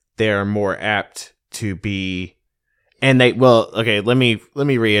 they are more apt to be, and let me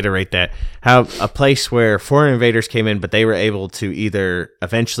reiterate that, how a place where foreign invaders came in, but they were able to either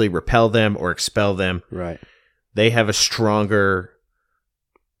eventually repel them or expel them. Right. They have a stronger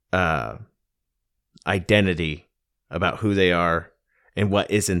identity about who they are and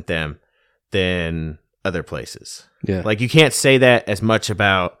what isn't them than other places. Yeah. Like you can't say that as much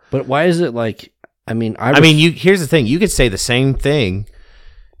about. But why is it like? Here's the thing. You could say the same thing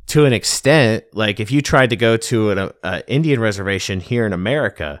to an extent. Like if you tried to go to an Indian reservation here in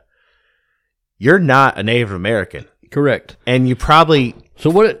America, you're not a Native American. Correct. And you probably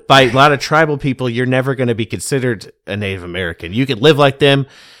by a lot of tribal people, you're never going to be considered a Native American. You could live like them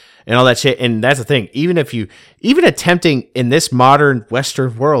and all that shit. And that's the thing. Even attempting in this modern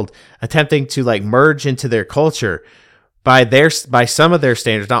Western world, attempting to like merge into their culture by some of their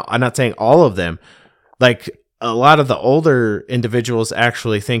standards. Now, I'm not saying all of them. Like a lot of the older individuals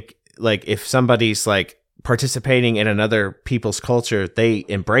actually think like if somebody's like participating in another people's culture, they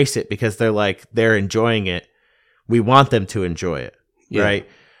embrace it because they're enjoying it. We want them to enjoy it. Yeah. Right.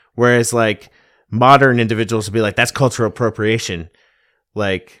 Whereas like modern individuals will be like, that's cultural appropriation.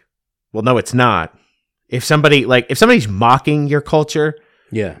 Like, well, no, it's not. If somebody's mocking your culture,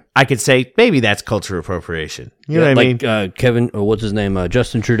 yeah, I could say maybe that's cultural appropriation. You know what I mean? Kevin, or what's his name?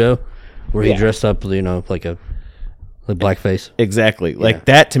 Justin Trudeau, where he dressed up, like blackface. Exactly. Like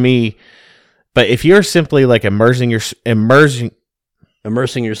that to me. But if you're simply like immersing yourself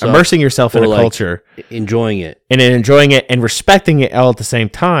in a culture, enjoying it and respecting it all at the same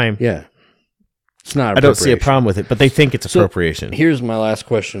time. Yeah. It's not. I don't see a problem with it, but they think it's appropriation. Here's my last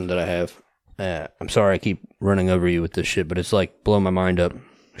question that I have. I'm sorry I keep running over you with this shit, but it's like blowing my mind up.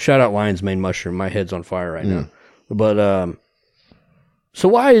 Shout out Lion's Mane Mushroom. My head's on fire right now. But so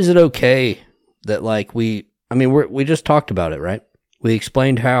why is it okay that like we just talked about it, right? We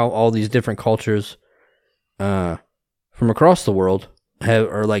explained how all these different cultures from across the world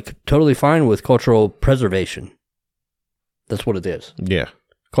are like totally fine with cultural preservation. That's what it is. Yeah.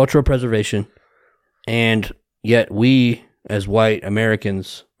 Cultural preservation. And yet we, as white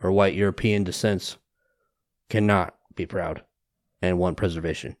Americans or white European descents, cannot be proud and want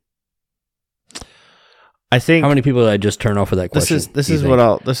preservation. I think. How many people did I just turn off with that question? This is what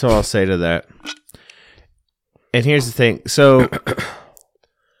I'll say to that. And here's the thing. So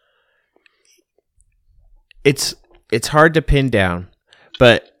it's hard to pin down,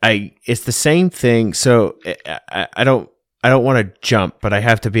 but it's the same thing. So I don't want to jump, but I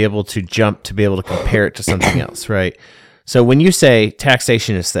have to be able to jump to be able to compare it to something else, right? So when you say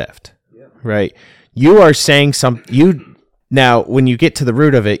taxation is theft, right? You are saying now when you get to the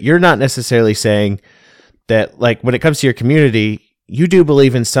root of it, you're not necessarily saying that like when it comes to your community, you do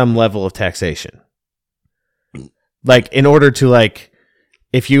believe in some level of taxation. Like in order to like,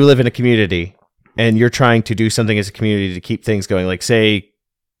 if you live in a community and you're trying to do something as a community to keep things going, like say,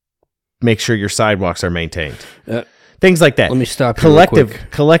 make sure your sidewalks are maintained. Things like that. Let me stop you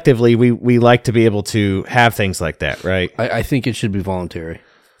Collectively, we like to be able to have things like that, right? I think it should be voluntary.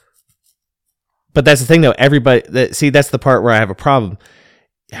 But that's the thing, though. That's the part where I have a problem.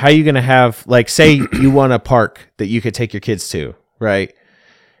 How are you going to have, like, say you want a park that you could take your kids to, right?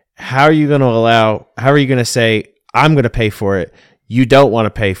 How are you going to say, I'm going to pay for it, you don't want to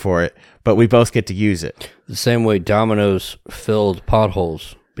pay for it, but we both get to use it? The same way Domino's filled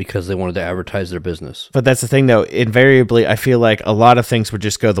potholes because they wanted to advertise their business. But that's the thing, though. Invariably, I feel like a lot of things would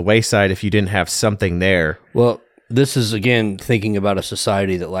just go the wayside if you didn't have something there. Well, this is, again, thinking about a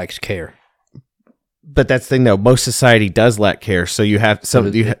society that lacks care. But that's the thing, though. Most society does lack care, so you have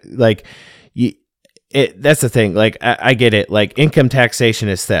some. that's the thing. Like, I get it. Like, income taxation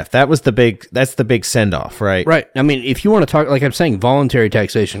is theft. That's the big send off, right? Right. I mean, if you want to talk, like I'm saying, voluntary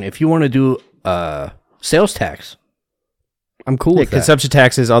taxation, if you want to do sales tax, I'm cool with that. Consumption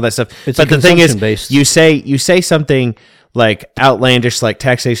taxes, all that stuff. It's but the thing is, based. you say something like outlandish, like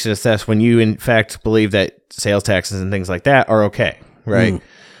taxation is theft, when you in fact believe that sales taxes and things like that are okay, right?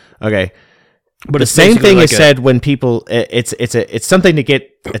 Okay. But the same thing is said when people, it's something to get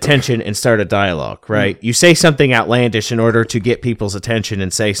attention and start a dialogue, right? You say something outlandish in order to get people's attention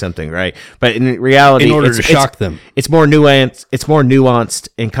and say something, right? But in reality, in order to shock them, it's more nuanced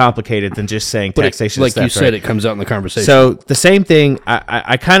and complicated than just saying taxation. Like you said, it comes out in the conversation. So the same thing,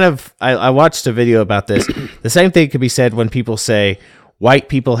 I watched a video about this. The same thing could be said when people say white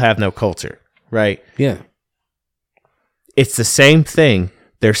people have no culture, right? Yeah, it's the same thing.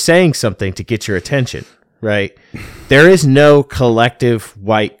 They're saying something to get your attention, right? There is no collective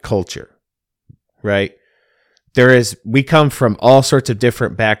white culture, right? We come from all sorts of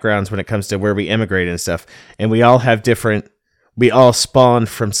different backgrounds when it comes to where we immigrated and stuff, and we all spawned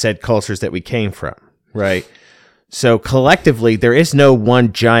from said cultures that we came from, right? So collectively, there is no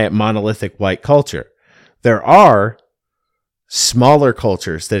one giant monolithic white culture. There are smaller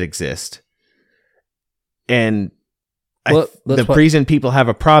cultures that exist, and the reason people have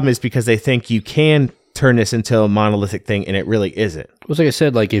a problem is because they think you can turn this into a monolithic thing, and it really isn't. Well, like I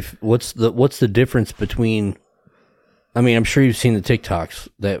said, like what's the difference between? I mean, I'm sure you've seen the TikToks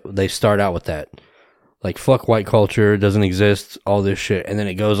that they start out with that, like fuck white culture doesn't exist, all this shit, and then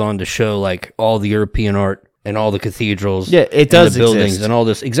it goes on to show like all the European art and all the cathedrals, yeah, it does, the buildings exist. And all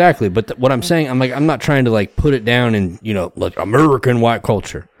this exactly. But what I'm saying, I'm not trying to like put it down in like American white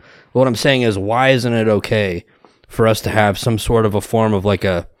culture. What I'm saying is, why isn't it okay for us to have some sort of a form of like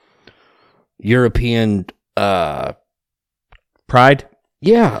a European pride?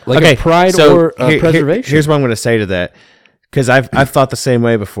 Yeah, like a pride or preservation. Here's what I'm going to say to that, because I've thought the same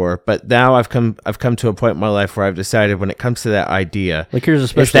way before, but now I've come to a point in my life where I've decided when it comes to that idea, like here's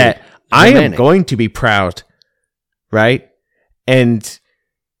especially is that I am going to be proud, right? And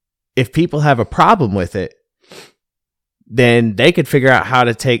if people have a problem with it, then they could figure out how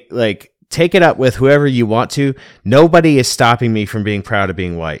to take it up with whoever you want to. Nobody is stopping me from being proud of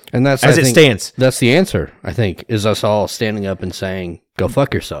being white. And that's as it stands. That's the answer, I think, is us all standing up and saying, go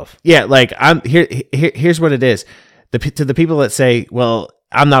fuck yourself. Yeah, like here's what it is. To the people that say, well,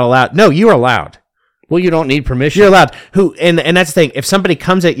 I'm not allowed. No, you're allowed. Well, you don't need permission. You're allowed. And that's the thing. If somebody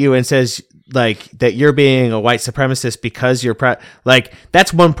comes at you and says like that you're being a white supremacist because you're proud, like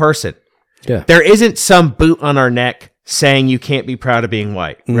that's one person. Yeah. There isn't some boot on our neck saying you can't be proud of being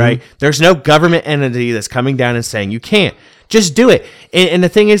white, right? There's no government entity that's coming down and saying you can't. Just do it. And the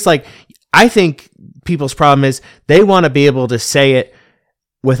thing is, like, I think people's problem is they want to be able to say it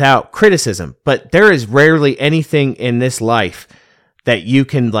without criticism, but there is rarely anything in this life that you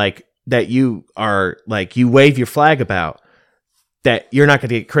can you wave your flag about that you're not going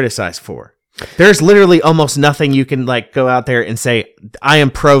to get criticized for. There's literally almost nothing you can like go out there and say, I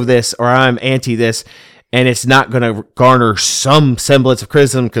am pro this or I'm anti this, and it's not going to garner some semblance of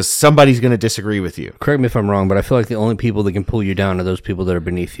criticism because somebody's going to disagree with you. Correct me if I'm wrong, but I feel like the only people that can pull you down are those people that are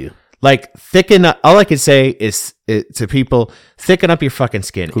beneath you. Like, thicken up. All I can say is to people, thicken up your fucking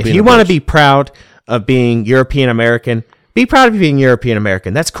skin. If you want to be proud of being European American, be proud of being European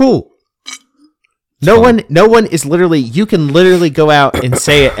American. That's cool. No one is literally, you can literally go out and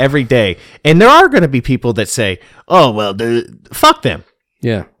say it every day. And there are going to be people that say, oh, well, fuck them.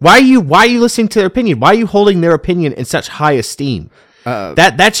 Yeah. Why are you listening to their opinion? Why are you holding their opinion in such high esteem?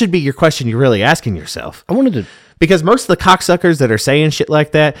 That should be your question you're really asking yourself. Because most of the cocksuckers that are saying shit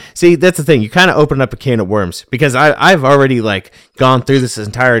like that, see, that's the thing. You kind of open up a can of worms because I've already like gone through this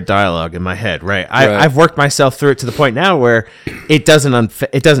entire dialogue in my head, right? I've worked myself through it to the point now where it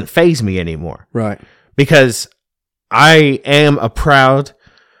doesn't faze me anymore, right? Because I am a proud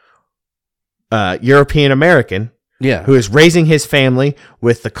European American, who is raising his family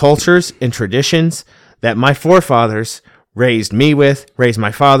with the cultures and traditions that my forefathers raised me with, raised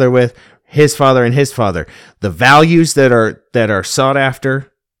my father with. His father and his father, the values that are sought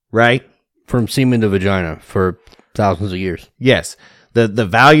after, right? From semen to vagina for thousands of years. Yes, the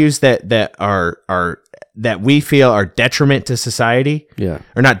values that we feel are detriment to society. Yeah,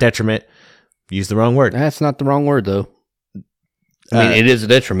 or not detriment. Use the wrong word. That's not the wrong word though. I mean, it is a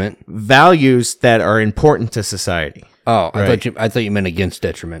detriment. Values that are important to society. Oh, right? I thought you meant against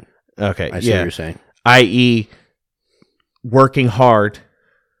detriment. Okay, I see what you're saying. I.e., working hard.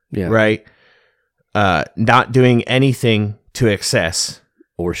 Yeah. Right. Not doing anything to excess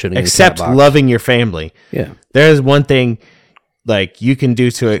or shitting except loving your family. Yeah. There's one thing like you can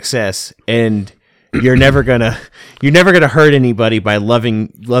do to excess, and you're never gonna hurt anybody by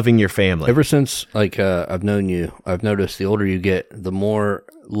loving your family. Ever since I've known you, I've noticed the older you get, the more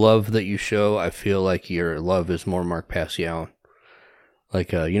love that you show. I feel like your love is more Mark Passion.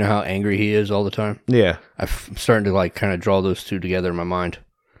 Like you know how angry he is all the time. Yeah, I'm starting to like kind of draw those two together in my mind.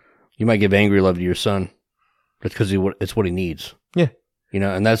 You might give angry love to your son, that's because it's what he needs. Yeah, you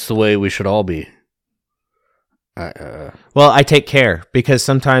know, and that's the way we should all be. Well, I take care because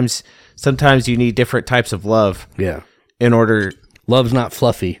sometimes you need different types of love. Yeah. In order, love's not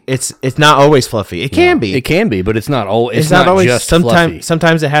fluffy. It's not always fluffy. It can be. It can be, but it's not always. It's not always. Just fluffy.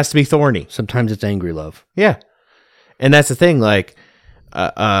 Sometimes it has to be thorny. Sometimes it's angry love. Yeah, and that's the thing. Like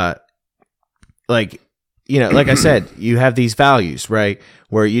you know, like I said, you have these values, right?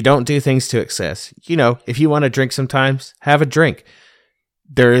 Where you don't do things to excess. You know, if you want to drink sometimes, have a drink.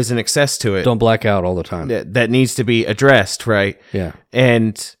 There is an excess to it. Don't black out all the time. That needs to be addressed, right? Yeah.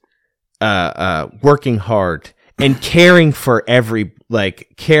 And working hard and caring for everybody.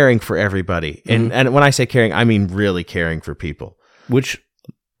 Mm-hmm. And when I say caring, I mean really caring for people. Which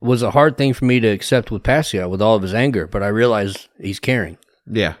was a hard thing for me to accept with Pascal with all of his anger, but I realized he's caring.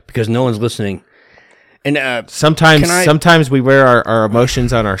 Yeah. Because no one's listening. And sometimes we wear our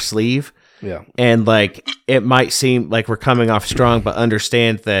emotions on our sleeve. Yeah. And like it might seem like we're coming off strong, but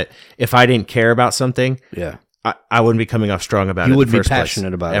understand that if I didn't care about something, yeah, I wouldn't be coming off strong about it. You would be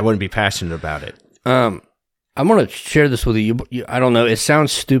passionate about it. I wouldn't be passionate about it. I'm going to share this with you. I don't know. It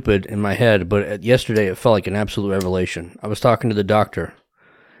sounds stupid in my head, but yesterday it felt like an absolute revelation. I was talking to the doctor,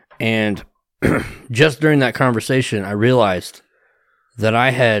 and just during that conversation, I realized that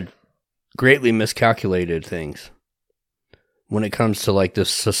I had greatly miscalculated things when it comes to like this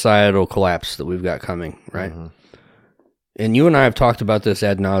societal collapse that we've got coming, right? Mm-hmm. And you and I have talked about this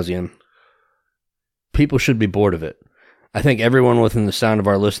ad nauseum. People should be bored of it. I think everyone within the sound of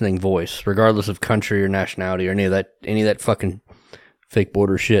our listening voice, regardless of country or nationality or any of that fucking fake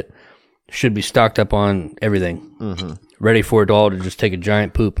border shit, should be stocked up on everything, ready for it all to just take a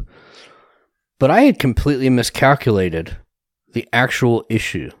giant poop. But I had completely miscalculated the actual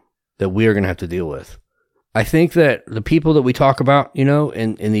issue that we are going to have to deal with. I think that the people that we talk about, you know,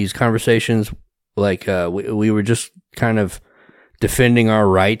 in these conversations, like we were just kind of defending our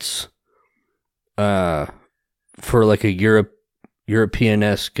rights for like a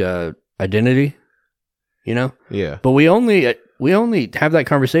European-esque identity, you know? Yeah. But we only have that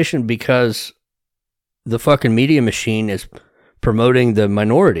conversation because the fucking media machine is promoting the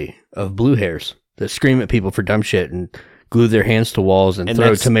minority of blue hairs that scream at people for dumb shit and glue their hands to walls and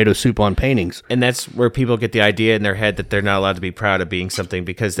throw tomato soup on paintings. And that's where people get the idea in their head that they're not allowed to be proud of being something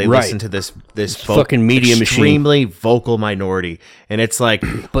because they listen to this fucking media extremely vocal minority. And it's like,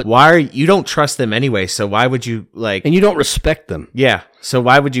 but why you don't trust them anyway, so why would you like... And you don't respect them. Yeah. So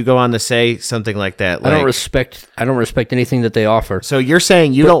why would you go on to say something like that? Like, I don't respect anything that they offer. So you're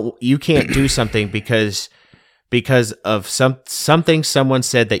saying you can't do something because of something someone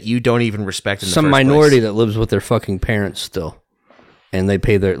said that you don't even respect in the some first minority place. That lives with their fucking parents still, and they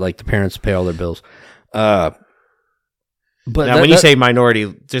pay the parents pay all their bills. But now, when you say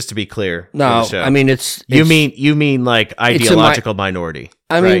minority, just to be clear, no, I mean you mean like ideological minority.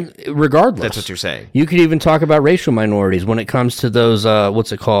 I mean, regardless, that's what you're saying. You could even talk about racial minorities when it comes to those.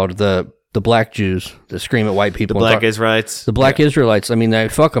 What's it called? The black Jews that scream at white people. The black Israelites. The black Israelites. I mean,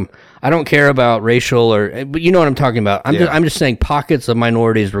 fuck them. I don't care about racial but you know what I'm talking about. I'm just saying pockets of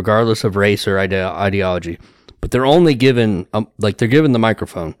minorities, regardless of race or ideology. But they're only given, they're given the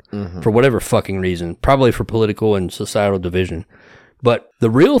microphone for whatever fucking reason, probably for political and societal division. But the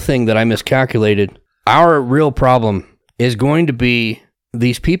real thing that I miscalculated, our real problem is going to be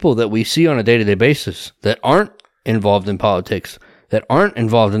these people that we see on a day-to-day basis that aren't involved in politics, that aren't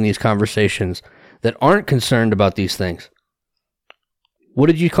involved in these conversations, that aren't concerned about these things. What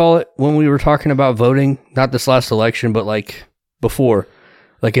did you call it when we were talking about voting? Not this last election, but like before.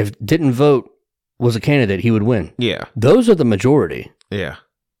 Like if didn't vote was a candidate, he would win. Yeah. Those are the majority. Yeah.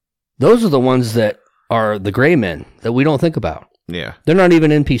 Those are the ones that are the gray men that we don't think about. Yeah. They're not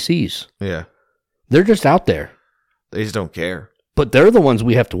even NPCs. Yeah. They're just out there. They just don't care. But they're the ones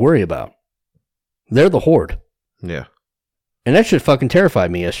we have to worry about. They're the horde. Yeah. And that shit fucking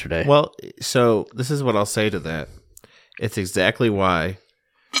terrified me yesterday. Well, so this is what I'll say to that. It's exactly why,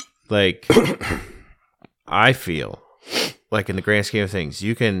 like, I feel like in the grand scheme of things,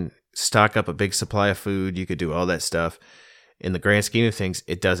 you can stock up a big supply of food. You could do all that stuff. In the grand scheme of things,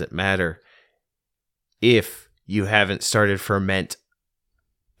 it doesn't matter if you haven't started ferment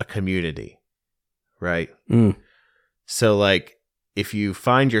a community, right? Mm. So, like, if you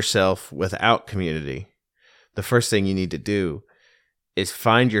find yourself without community, the first thing you need to do is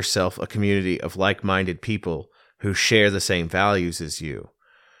find yourself a community of like-minded people who share the same values as you.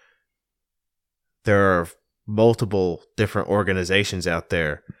 There are multiple different organizations out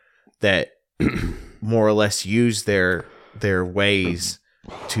there that more or less use their ways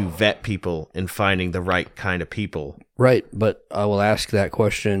to vet people in finding the right kind of people. Right, but I will ask that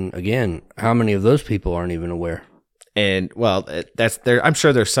question again. How many of those people aren't even aware? And, well, that's there. I'm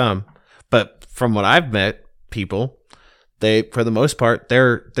sure there's some, but from what I've met, people, they, for the most part,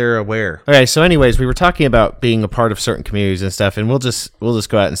 they're aware. Okay, so anyways, we were talking about being a part of certain communities and stuff, and we'll just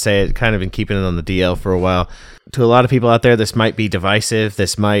go out and say it, kind of been keeping it on the DL for a while. To a lot of people out there, this might be divisive.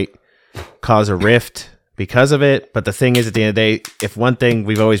 This might cause a rift because of it. But the thing is, at the end of the day, if one thing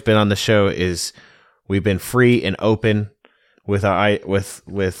we've always been on the show is we've been free and open with our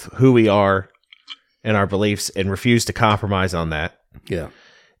with who we are and our beliefs, and refuse to compromise on that. Yeah.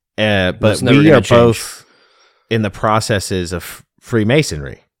 But we are both in the processes of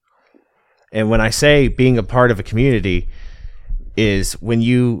Freemasonry. And when I say being a part of a community is when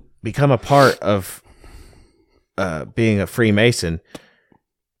you become a part of being a Freemason,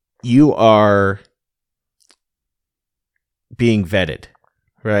 you are being vetted,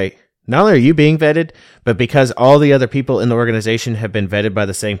 right? Not only are you being vetted, but because all the other people in the organization have been vetted by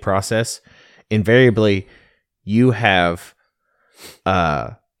the same process, invariably you have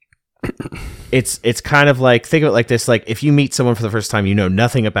it's kind of like, think of it like this, like if you meet someone for the first time, you know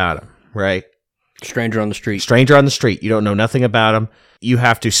nothing about them, right? Stranger on the street. You don't know nothing about them. You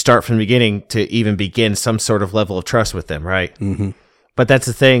have to start from the beginning to even begin some sort of level of trust with them, right? Mm-hmm. But that's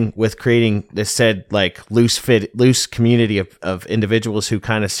the thing with creating this said like loose community of individuals who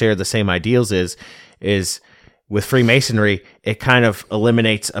kind of share the same ideals is with Freemasonry, it kind of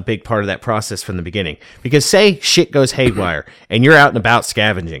eliminates a big part of that process from the beginning. Because say shit goes haywire and you're out and about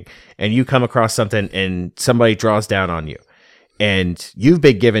scavenging and you come across something and somebody draws down on you. And you've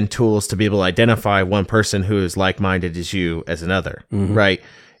been given tools to be able to identify one person who is like-minded as you as another, right?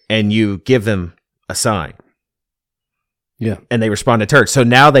 And you give them a sign. Yeah. And they respond in turn. So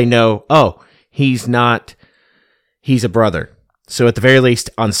now they know, oh, he's a brother. So at the very least,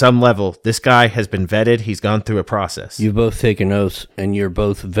 on some level, this guy has been vetted. He's gone through a process. You've both taken oaths, and you're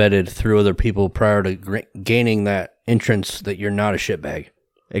both vetted through other people prior to gaining that entrance that you're not a shitbag.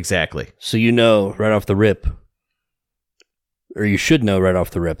 Exactly. So you know right off the rip, or you should know right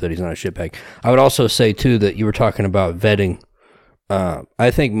off the rip that he's not a shitbag. I would also say, too, that you were talking about vetting.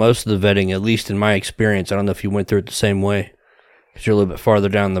 I think most of the vetting, at least in my experience, I don't know if you went through it the same way, because you're a little bit farther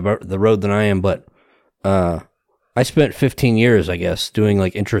down the road than I am, but I spent 15 years, I guess, doing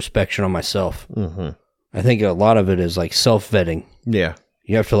like introspection on myself. Mm-hmm. I think a lot of it is like self-vetting. Yeah.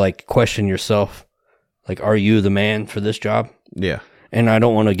 You have to like question yourself. Like, are you the man for this job? Yeah. And I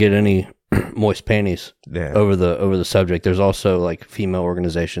don't want to get any moist panties over the subject. There's also like female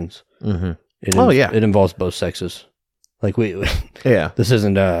organizations. Mm-hmm. It involves both sexes. Like this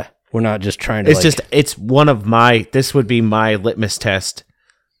isn't we're not just trying to. It's one of my. This would be my litmus test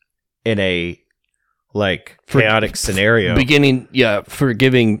in a like chaotic scenario. For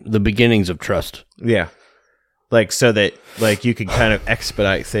giving the beginnings of trust. Yeah, like so that like you can kind of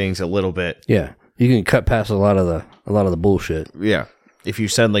expedite things a little bit. Yeah, you can cut past a lot of the bullshit. Yeah, if you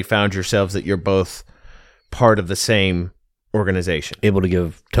suddenly found yourselves that you're both part of the same organization, able to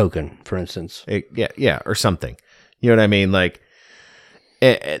give token, for instance. Or something. You know what I mean? Like,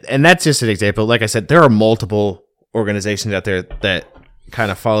 and that's just an example. Like I said, there are multiple organizations out there that kind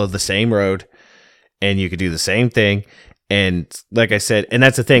of follow the same road, and you could do the same thing. And like I said, and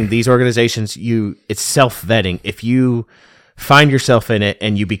that's the thing, these organizations, it's self-vetting. If you find yourself in it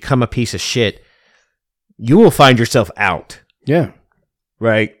and you become a piece of shit, you will find yourself out. Yeah.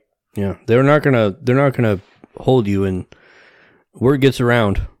 Right? Yeah. They're not gonna hold you, and word gets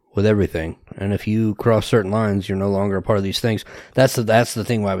around with everything. And if you cross certain lines, you're no longer a part of these things. That's the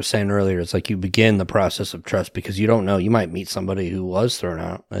thing I was saying earlier. It's like you begin the process of trust because you don't know. You might meet somebody who was thrown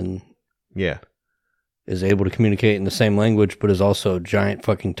out and is able to communicate in the same language, but is also a giant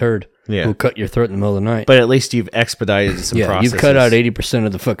fucking turd who'll cut your throat in the middle of the night. But at least you've expedited some processes. You've cut out 80%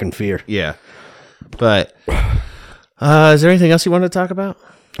 of the fucking fear. Yeah. But is there anything else you want to talk about?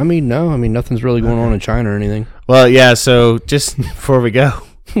 I mean, no. I mean, nothing's really going on in China or anything. Well, yeah, so just before we go,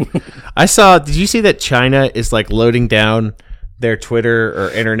 did you see that China is like loading down their Twitter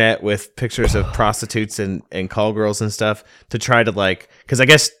or internet with pictures of prostitutes and call girls and stuff to try to like, because I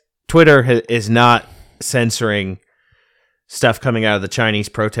guess Twitter is not censoring stuff coming out of the Chinese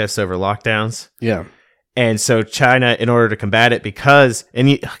protests over lockdowns. Yeah. And so China, in order to combat it,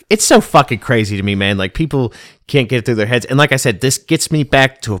 it's so fucking crazy to me, man. Like, people can't get it through their heads. And like I said, this gets me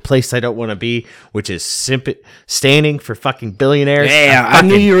back to a place I don't want to be, which is standing for fucking billionaires. Yeah, I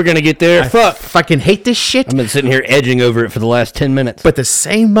knew you were going to get there. Fuck. Fucking hate this shit. I've been sitting here edging over it for the last 10 minutes. But the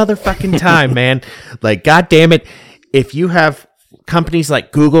same motherfucking time, man. Like, God damn it. If you have companies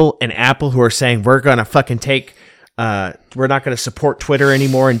like Google and Apple who are saying, we're going to fucking we're not going to support Twitter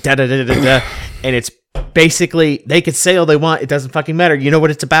anymore and da-da-da-da-da, and it's basically, they could say all they want. It doesn't fucking matter. You know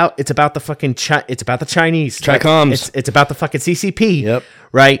what it's about? It's about the fucking it's about the Chinese. Chi-coms. It's about the fucking CCP. Yep.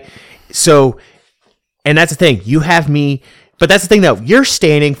 Right? So, and that's the thing. You have me, but that's the thing though. You're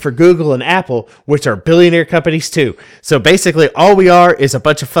standing for Google and Apple, which are billionaire companies too. So basically, all we are is a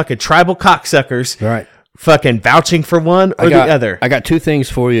bunch of fucking tribal cocksuckers. Right. Fucking vouching for one or the other. I got two things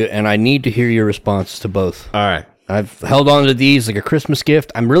for you, and I need to hear your response to both. All right. I've held on to these like a Christmas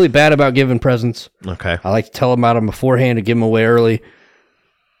gift. I'm really bad about giving presents. Okay. I like to tell them about them beforehand and give them away early.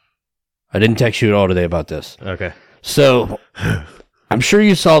 I didn't text you at all today about this. Okay. So, I'm sure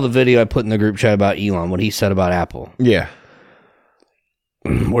you saw the video I put in the group chat about Elon, what he said about Apple. Yeah.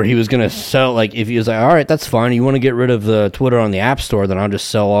 Where he was going to sell, like, if he was like, all right, that's fine. You want to get rid of the Twitter on the App Store, then I'll just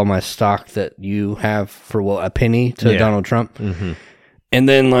sell all my stock that you have for, a penny to Donald Trump. Mm-hmm. And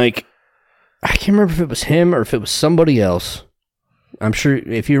then, like, I can't remember if it was him or if it was somebody else. I'm sure,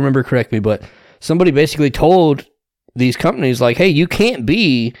 if you remember, correct me, but somebody basically told these companies, like, hey, you can't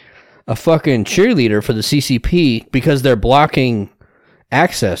be a fucking cheerleader for the CCP because they're blocking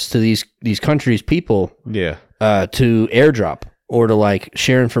access to these countries' people to airdrop or to, like,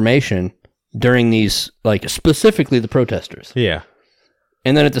 share information during these, like, specifically the protesters. Yeah.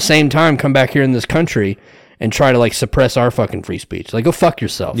 And then at the same time come back here in this country and try to, like, suppress our fucking free speech. Like, go fuck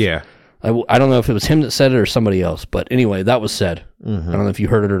yourself. Yeah. I don't know if it was him that said it or somebody else, but anyway, that was said. Mm-hmm. I don't know if you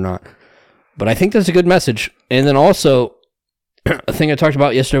heard it or not. But I think that's a good message. And then also, a thing I talked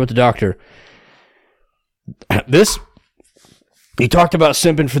about yesterday with the doctor. He talked about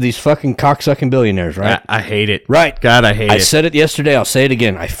simping for these fucking cocksucking billionaires, right? I hate it. Right. God, I hate it. I said it yesterday. I'll say it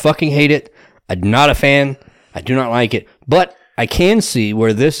again. I fucking hate it. I'm not a fan. I do not like it. But I can see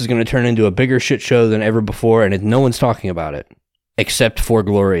where this is going to turn into a bigger shit show than ever before, and no one's talking about it, except for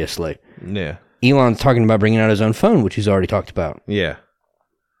gloriously. Yeah. Elon's talking about bringing out his own phone, which he's already talked about. Yeah.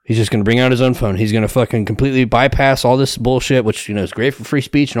 He's just going to bring out his own phone. He's going to fucking completely bypass all this bullshit, which, is great for free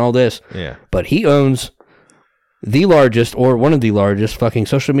speech and all this. Yeah. But he owns the largest, or one of the largest, fucking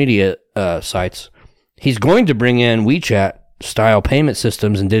social media sites. He's going to bring in WeChat-style payment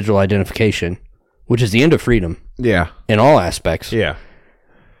systems and digital identification, which is the end of freedom. Yeah. In all aspects. Yeah.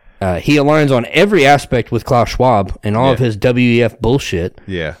 He aligns on every aspect with Klaus Schwab and all of his WEF bullshit.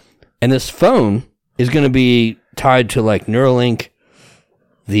 Yeah. And this phone is going to be tied to, like, Neuralink,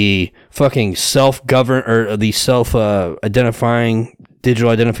 the fucking self-govern, or the self-identifying digital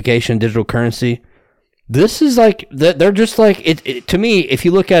identification, digital currency. This is like, they're just like, it to me, if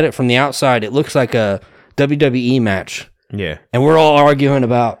you look at it from the outside, it looks like a WWE match. Yeah. And we're all arguing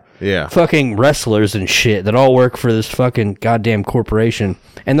about fucking wrestlers and shit that all work for this fucking goddamn corporation.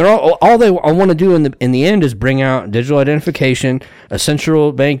 And they're all they want to do in the end is bring out digital identification, a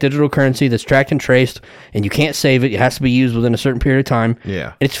central bank digital currency that's tracked and traced, and you can't save it. It has to be used within a certain period of time.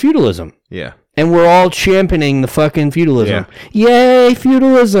 Yeah. It's feudalism. Yeah. And we're all championing the fucking feudalism. Yeah. Yay,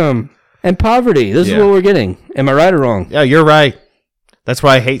 feudalism and poverty. This is what we're getting. Am I right or wrong? Yeah, you're right. That's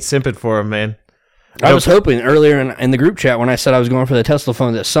why I hate simping for him, man. I was hoping earlier in the group chat when I said I was going for the Tesla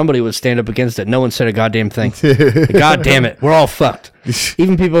phone that somebody would stand up against it. No one said a goddamn thing. God damn it. We're all fucked.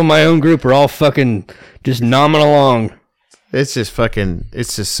 Even people in my own group are all fucking just nomming along. It's just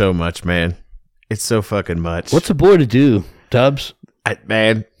so much, man. It's so fucking much. What's a boy to do, Tubbs?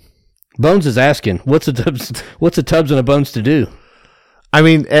 Man. Bones is asking, what's a Tubbs and a Bones to do? I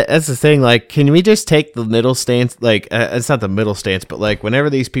mean, that's the thing. Like, can we just take the middle stance? Like, it's not the middle stance, but like, whenever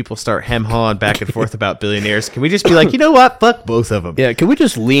these people start hem-hawing back and forth about billionaires, can we just be like, you know what? Fuck both of them. Yeah, can we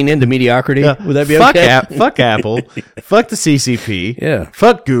just lean into mediocrity? Yeah. Would that be fuck okay? Fuck Apple. Fuck the CCP. Yeah.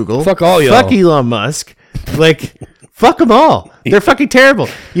 Fuck Google. Fuck all y'all. Fuck Elon Musk. Like, fuck them all. They're fucking terrible.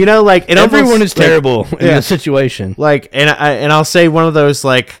 You know, like, everyone is terrible in this situation. Like, and I'll say one of those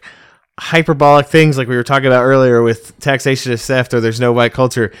like hyperbolic things like we were talking about earlier with taxation is theft or there's no white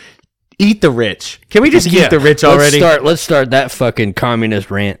culture. Eat the rich. Can we just eat the rich already? Let's start that fucking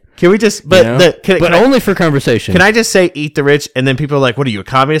communist rant. Can we just but only for conversation. Can I just say eat the rich and then people are like, what are you, a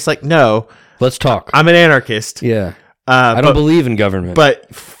communist? Like, no. Let's talk. I'm an anarchist. Yeah. I don't believe in government.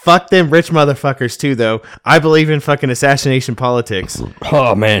 But fuck them rich motherfuckers too, though. I believe in fucking assassination politics.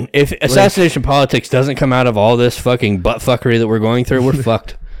 Oh, man. If assassination politics doesn't come out of all this fucking butt fuckery that we're going through, we're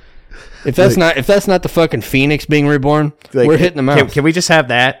fucked. If that's not the fucking Phoenix being reborn, like, we're hitting them out. Can we just have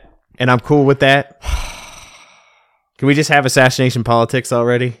that? And I'm cool with that. Can we just have assassination politics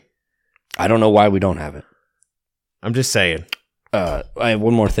already? I don't know why we don't have it. I'm just saying. I have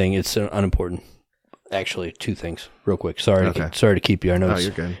one more thing. It's unimportant. Actually, two things, real quick. Sorry to keep you. I know it's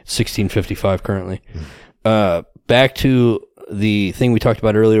you're good. 16:55 currently. Back to the thing we talked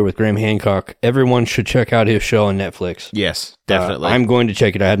about earlier with Graham Hancock. Everyone should check out his show on Netflix. Yes, definitely. I'm going to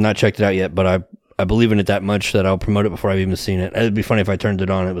check it. I have not checked it out yet, but I believe in it that much that I'll promote it before I've even seen it. It'd be funny if I turned it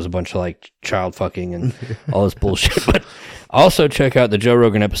on. It was a bunch of like child fucking and all this bullshit. But also check out the Joe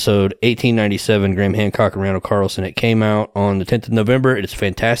Rogan episode 1897, Graham Hancock and Randall Carlson. It came out on the 10th of November. It is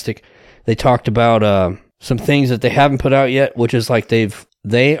fantastic. They talked about some things that they haven't put out yet, which is like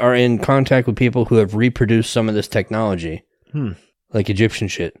they are in contact with people who have reproduced some of this technology, like Egyptian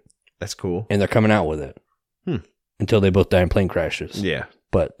shit. That's cool. And they're coming out with it until they both die in plane crashes. Yeah.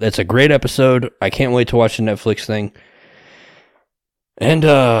 But that's a great episode. I can't wait to watch the Netflix thing. And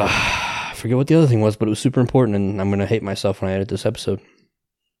I forget what the other thing was, but it was super important, and I'm going to hate myself when I edit this episode.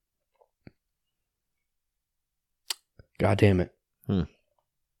 God damn it.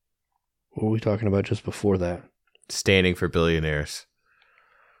 What were we talking about just before that? Standing for billionaires.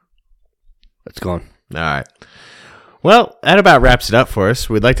 It's gone. All right. Well, that about wraps it up for us.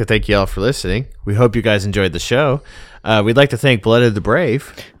 We'd like to thank you all for listening. We hope you guys enjoyed the show. We'd like to thank Blood of the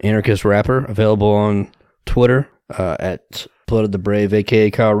Brave. Anarchist rapper, available on Twitter at Blood of the Brave,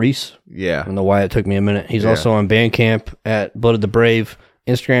 a.k.a. Kyle Reese. Yeah. I don't know why it took me a minute. He's also on Bandcamp at Blood of the Brave.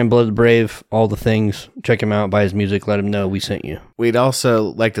 Instagram, Blood of the Brave, all the things. Check him out, buy his music, let him know we sent you. We'd also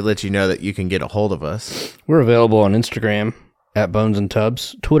like to let you know that you can get a hold of us. We're available on Instagram at Bones and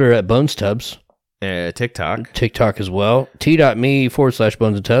Tubs, Twitter at Bones Tubs. TikTok as well. T.me/Bones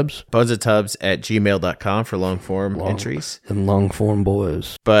and Tubs. bonesandtubs@gmail.com for long form entries. Them long form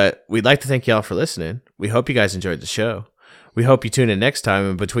boys. But we'd like to thank y'all for listening. We hope you guys enjoyed the show. We hope you tune in next time.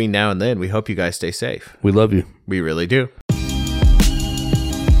 And between now and then, we hope you guys stay safe. We love you. We really do.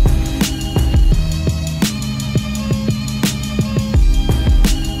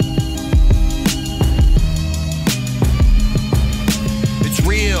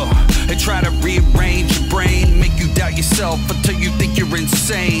 They try to rearrange your brain, make you doubt yourself until you think you're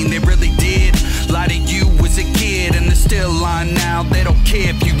insane. They really did lie to you as a kid, and they're still lying now. They don't care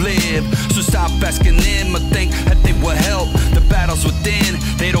if you live, so stop asking them or think that they will help. The battle's within,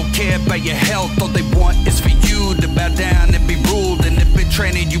 they don't care about your health. All they want is for you to bow down and be ruled, and they've been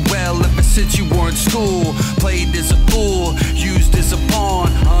training you well ever since you were in school. Played as a fool, used as a pawn,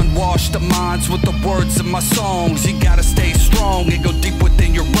 unwashed the minds with the words of my songs. You gotta stay strong and go deep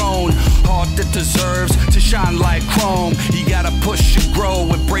within your own heart that deserves to shine like chrome. You gotta push and grow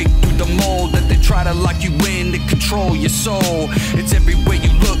and break through the mold that they try to lock you in to control your soul. It's everywhere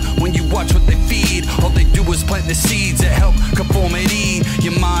you look when you watch what they feed. All they do is plant the seeds that help conformity.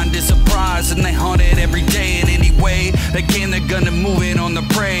 Your mind is a prize and they hunt it every day. In any way they can, they're gonna move it on the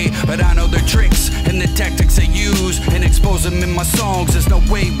prey. But I know their tricks and the tactics they use, and expose them in my songs. There's no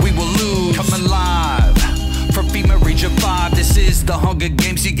way we will lose. Come alive. From FEMA Region 5, this is the Hunger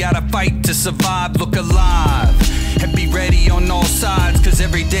Games. You gotta fight to survive. Look alive and be ready on all sides, cause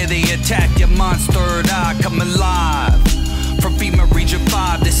every day they attack your mind's third eye. Come alive. From FEMA Region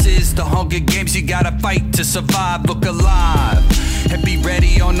 5, this is the Hunger Games. You gotta fight to survive. Look alive and be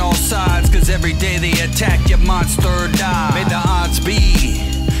ready on all sides, cause every day they attack your mind's third eye. May the odds be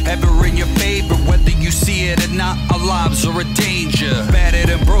ever in your favor, whether you see it or not. Our lives are a danger. Battered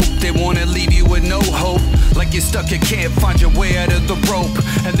and broke, they wanna leave you with no hope, like you're stuck and can't find your way out of the rope.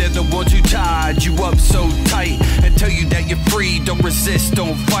 And they're the ones who tied you up so tight and tell you that you're free. Don't resist,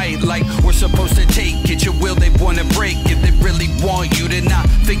 don't fight, like we're supposed to take it. Your will they wanna break it. They really want you to not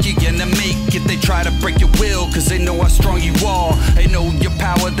think you're gonna make it. They try to break your will cause they know how strong you are. They know your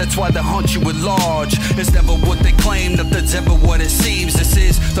power, that's why they hunt you at large. It's never what they claim, nothing's ever what it seems. This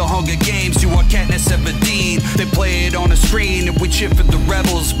is the Hunger Games, you are Katniss Everdeen. They play it on a screen and we cheer for the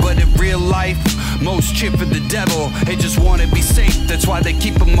rebels, but in real life, most cheer for the devil. They just wanna be safe, that's why they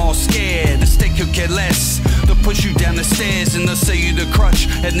keep them all scared. The state could care less, they'll push you down the stairs and they'll say you the crutch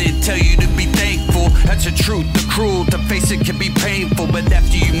and then tell you to be thankful. That's the truth, the cruel, to face it can be painful, but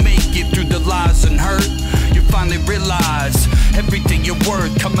after you make it through the lies and hurt, you finally realize everything you're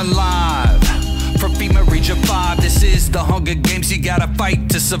worth. Come alive. From FEMA Region 5, this is the Hunger Games. You gotta fight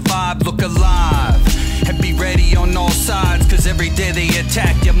to survive. Look alive and be ready on all sides, cause every day they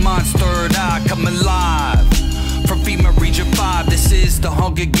attack your mind's third eye. Come alive. From FEMA Region 5, this is the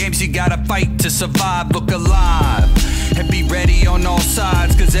Hunger Games. You gotta fight to survive. Look alive and be ready on all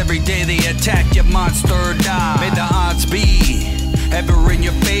sides, cause every day they attack your mind's third eye. May the odds be ever in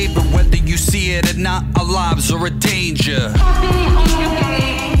your favor, whether you see it or not. Our lives are a danger. Happy on your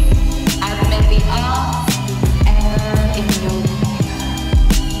game, I've met the odds.